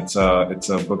 Again, it's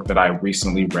a book that I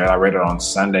recently read. I read it on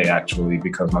Sunday, actually,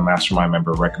 because my mastermind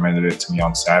member recommended it to me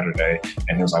on Saturday.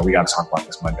 And he was like, we got to talk about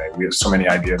this Monday. We have so many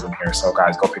ideas in here. So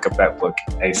guys, go pick up that book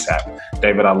ASAP.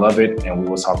 David, I love it. And we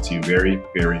will talk to you very,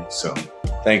 very soon.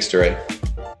 Thanks, DeRay.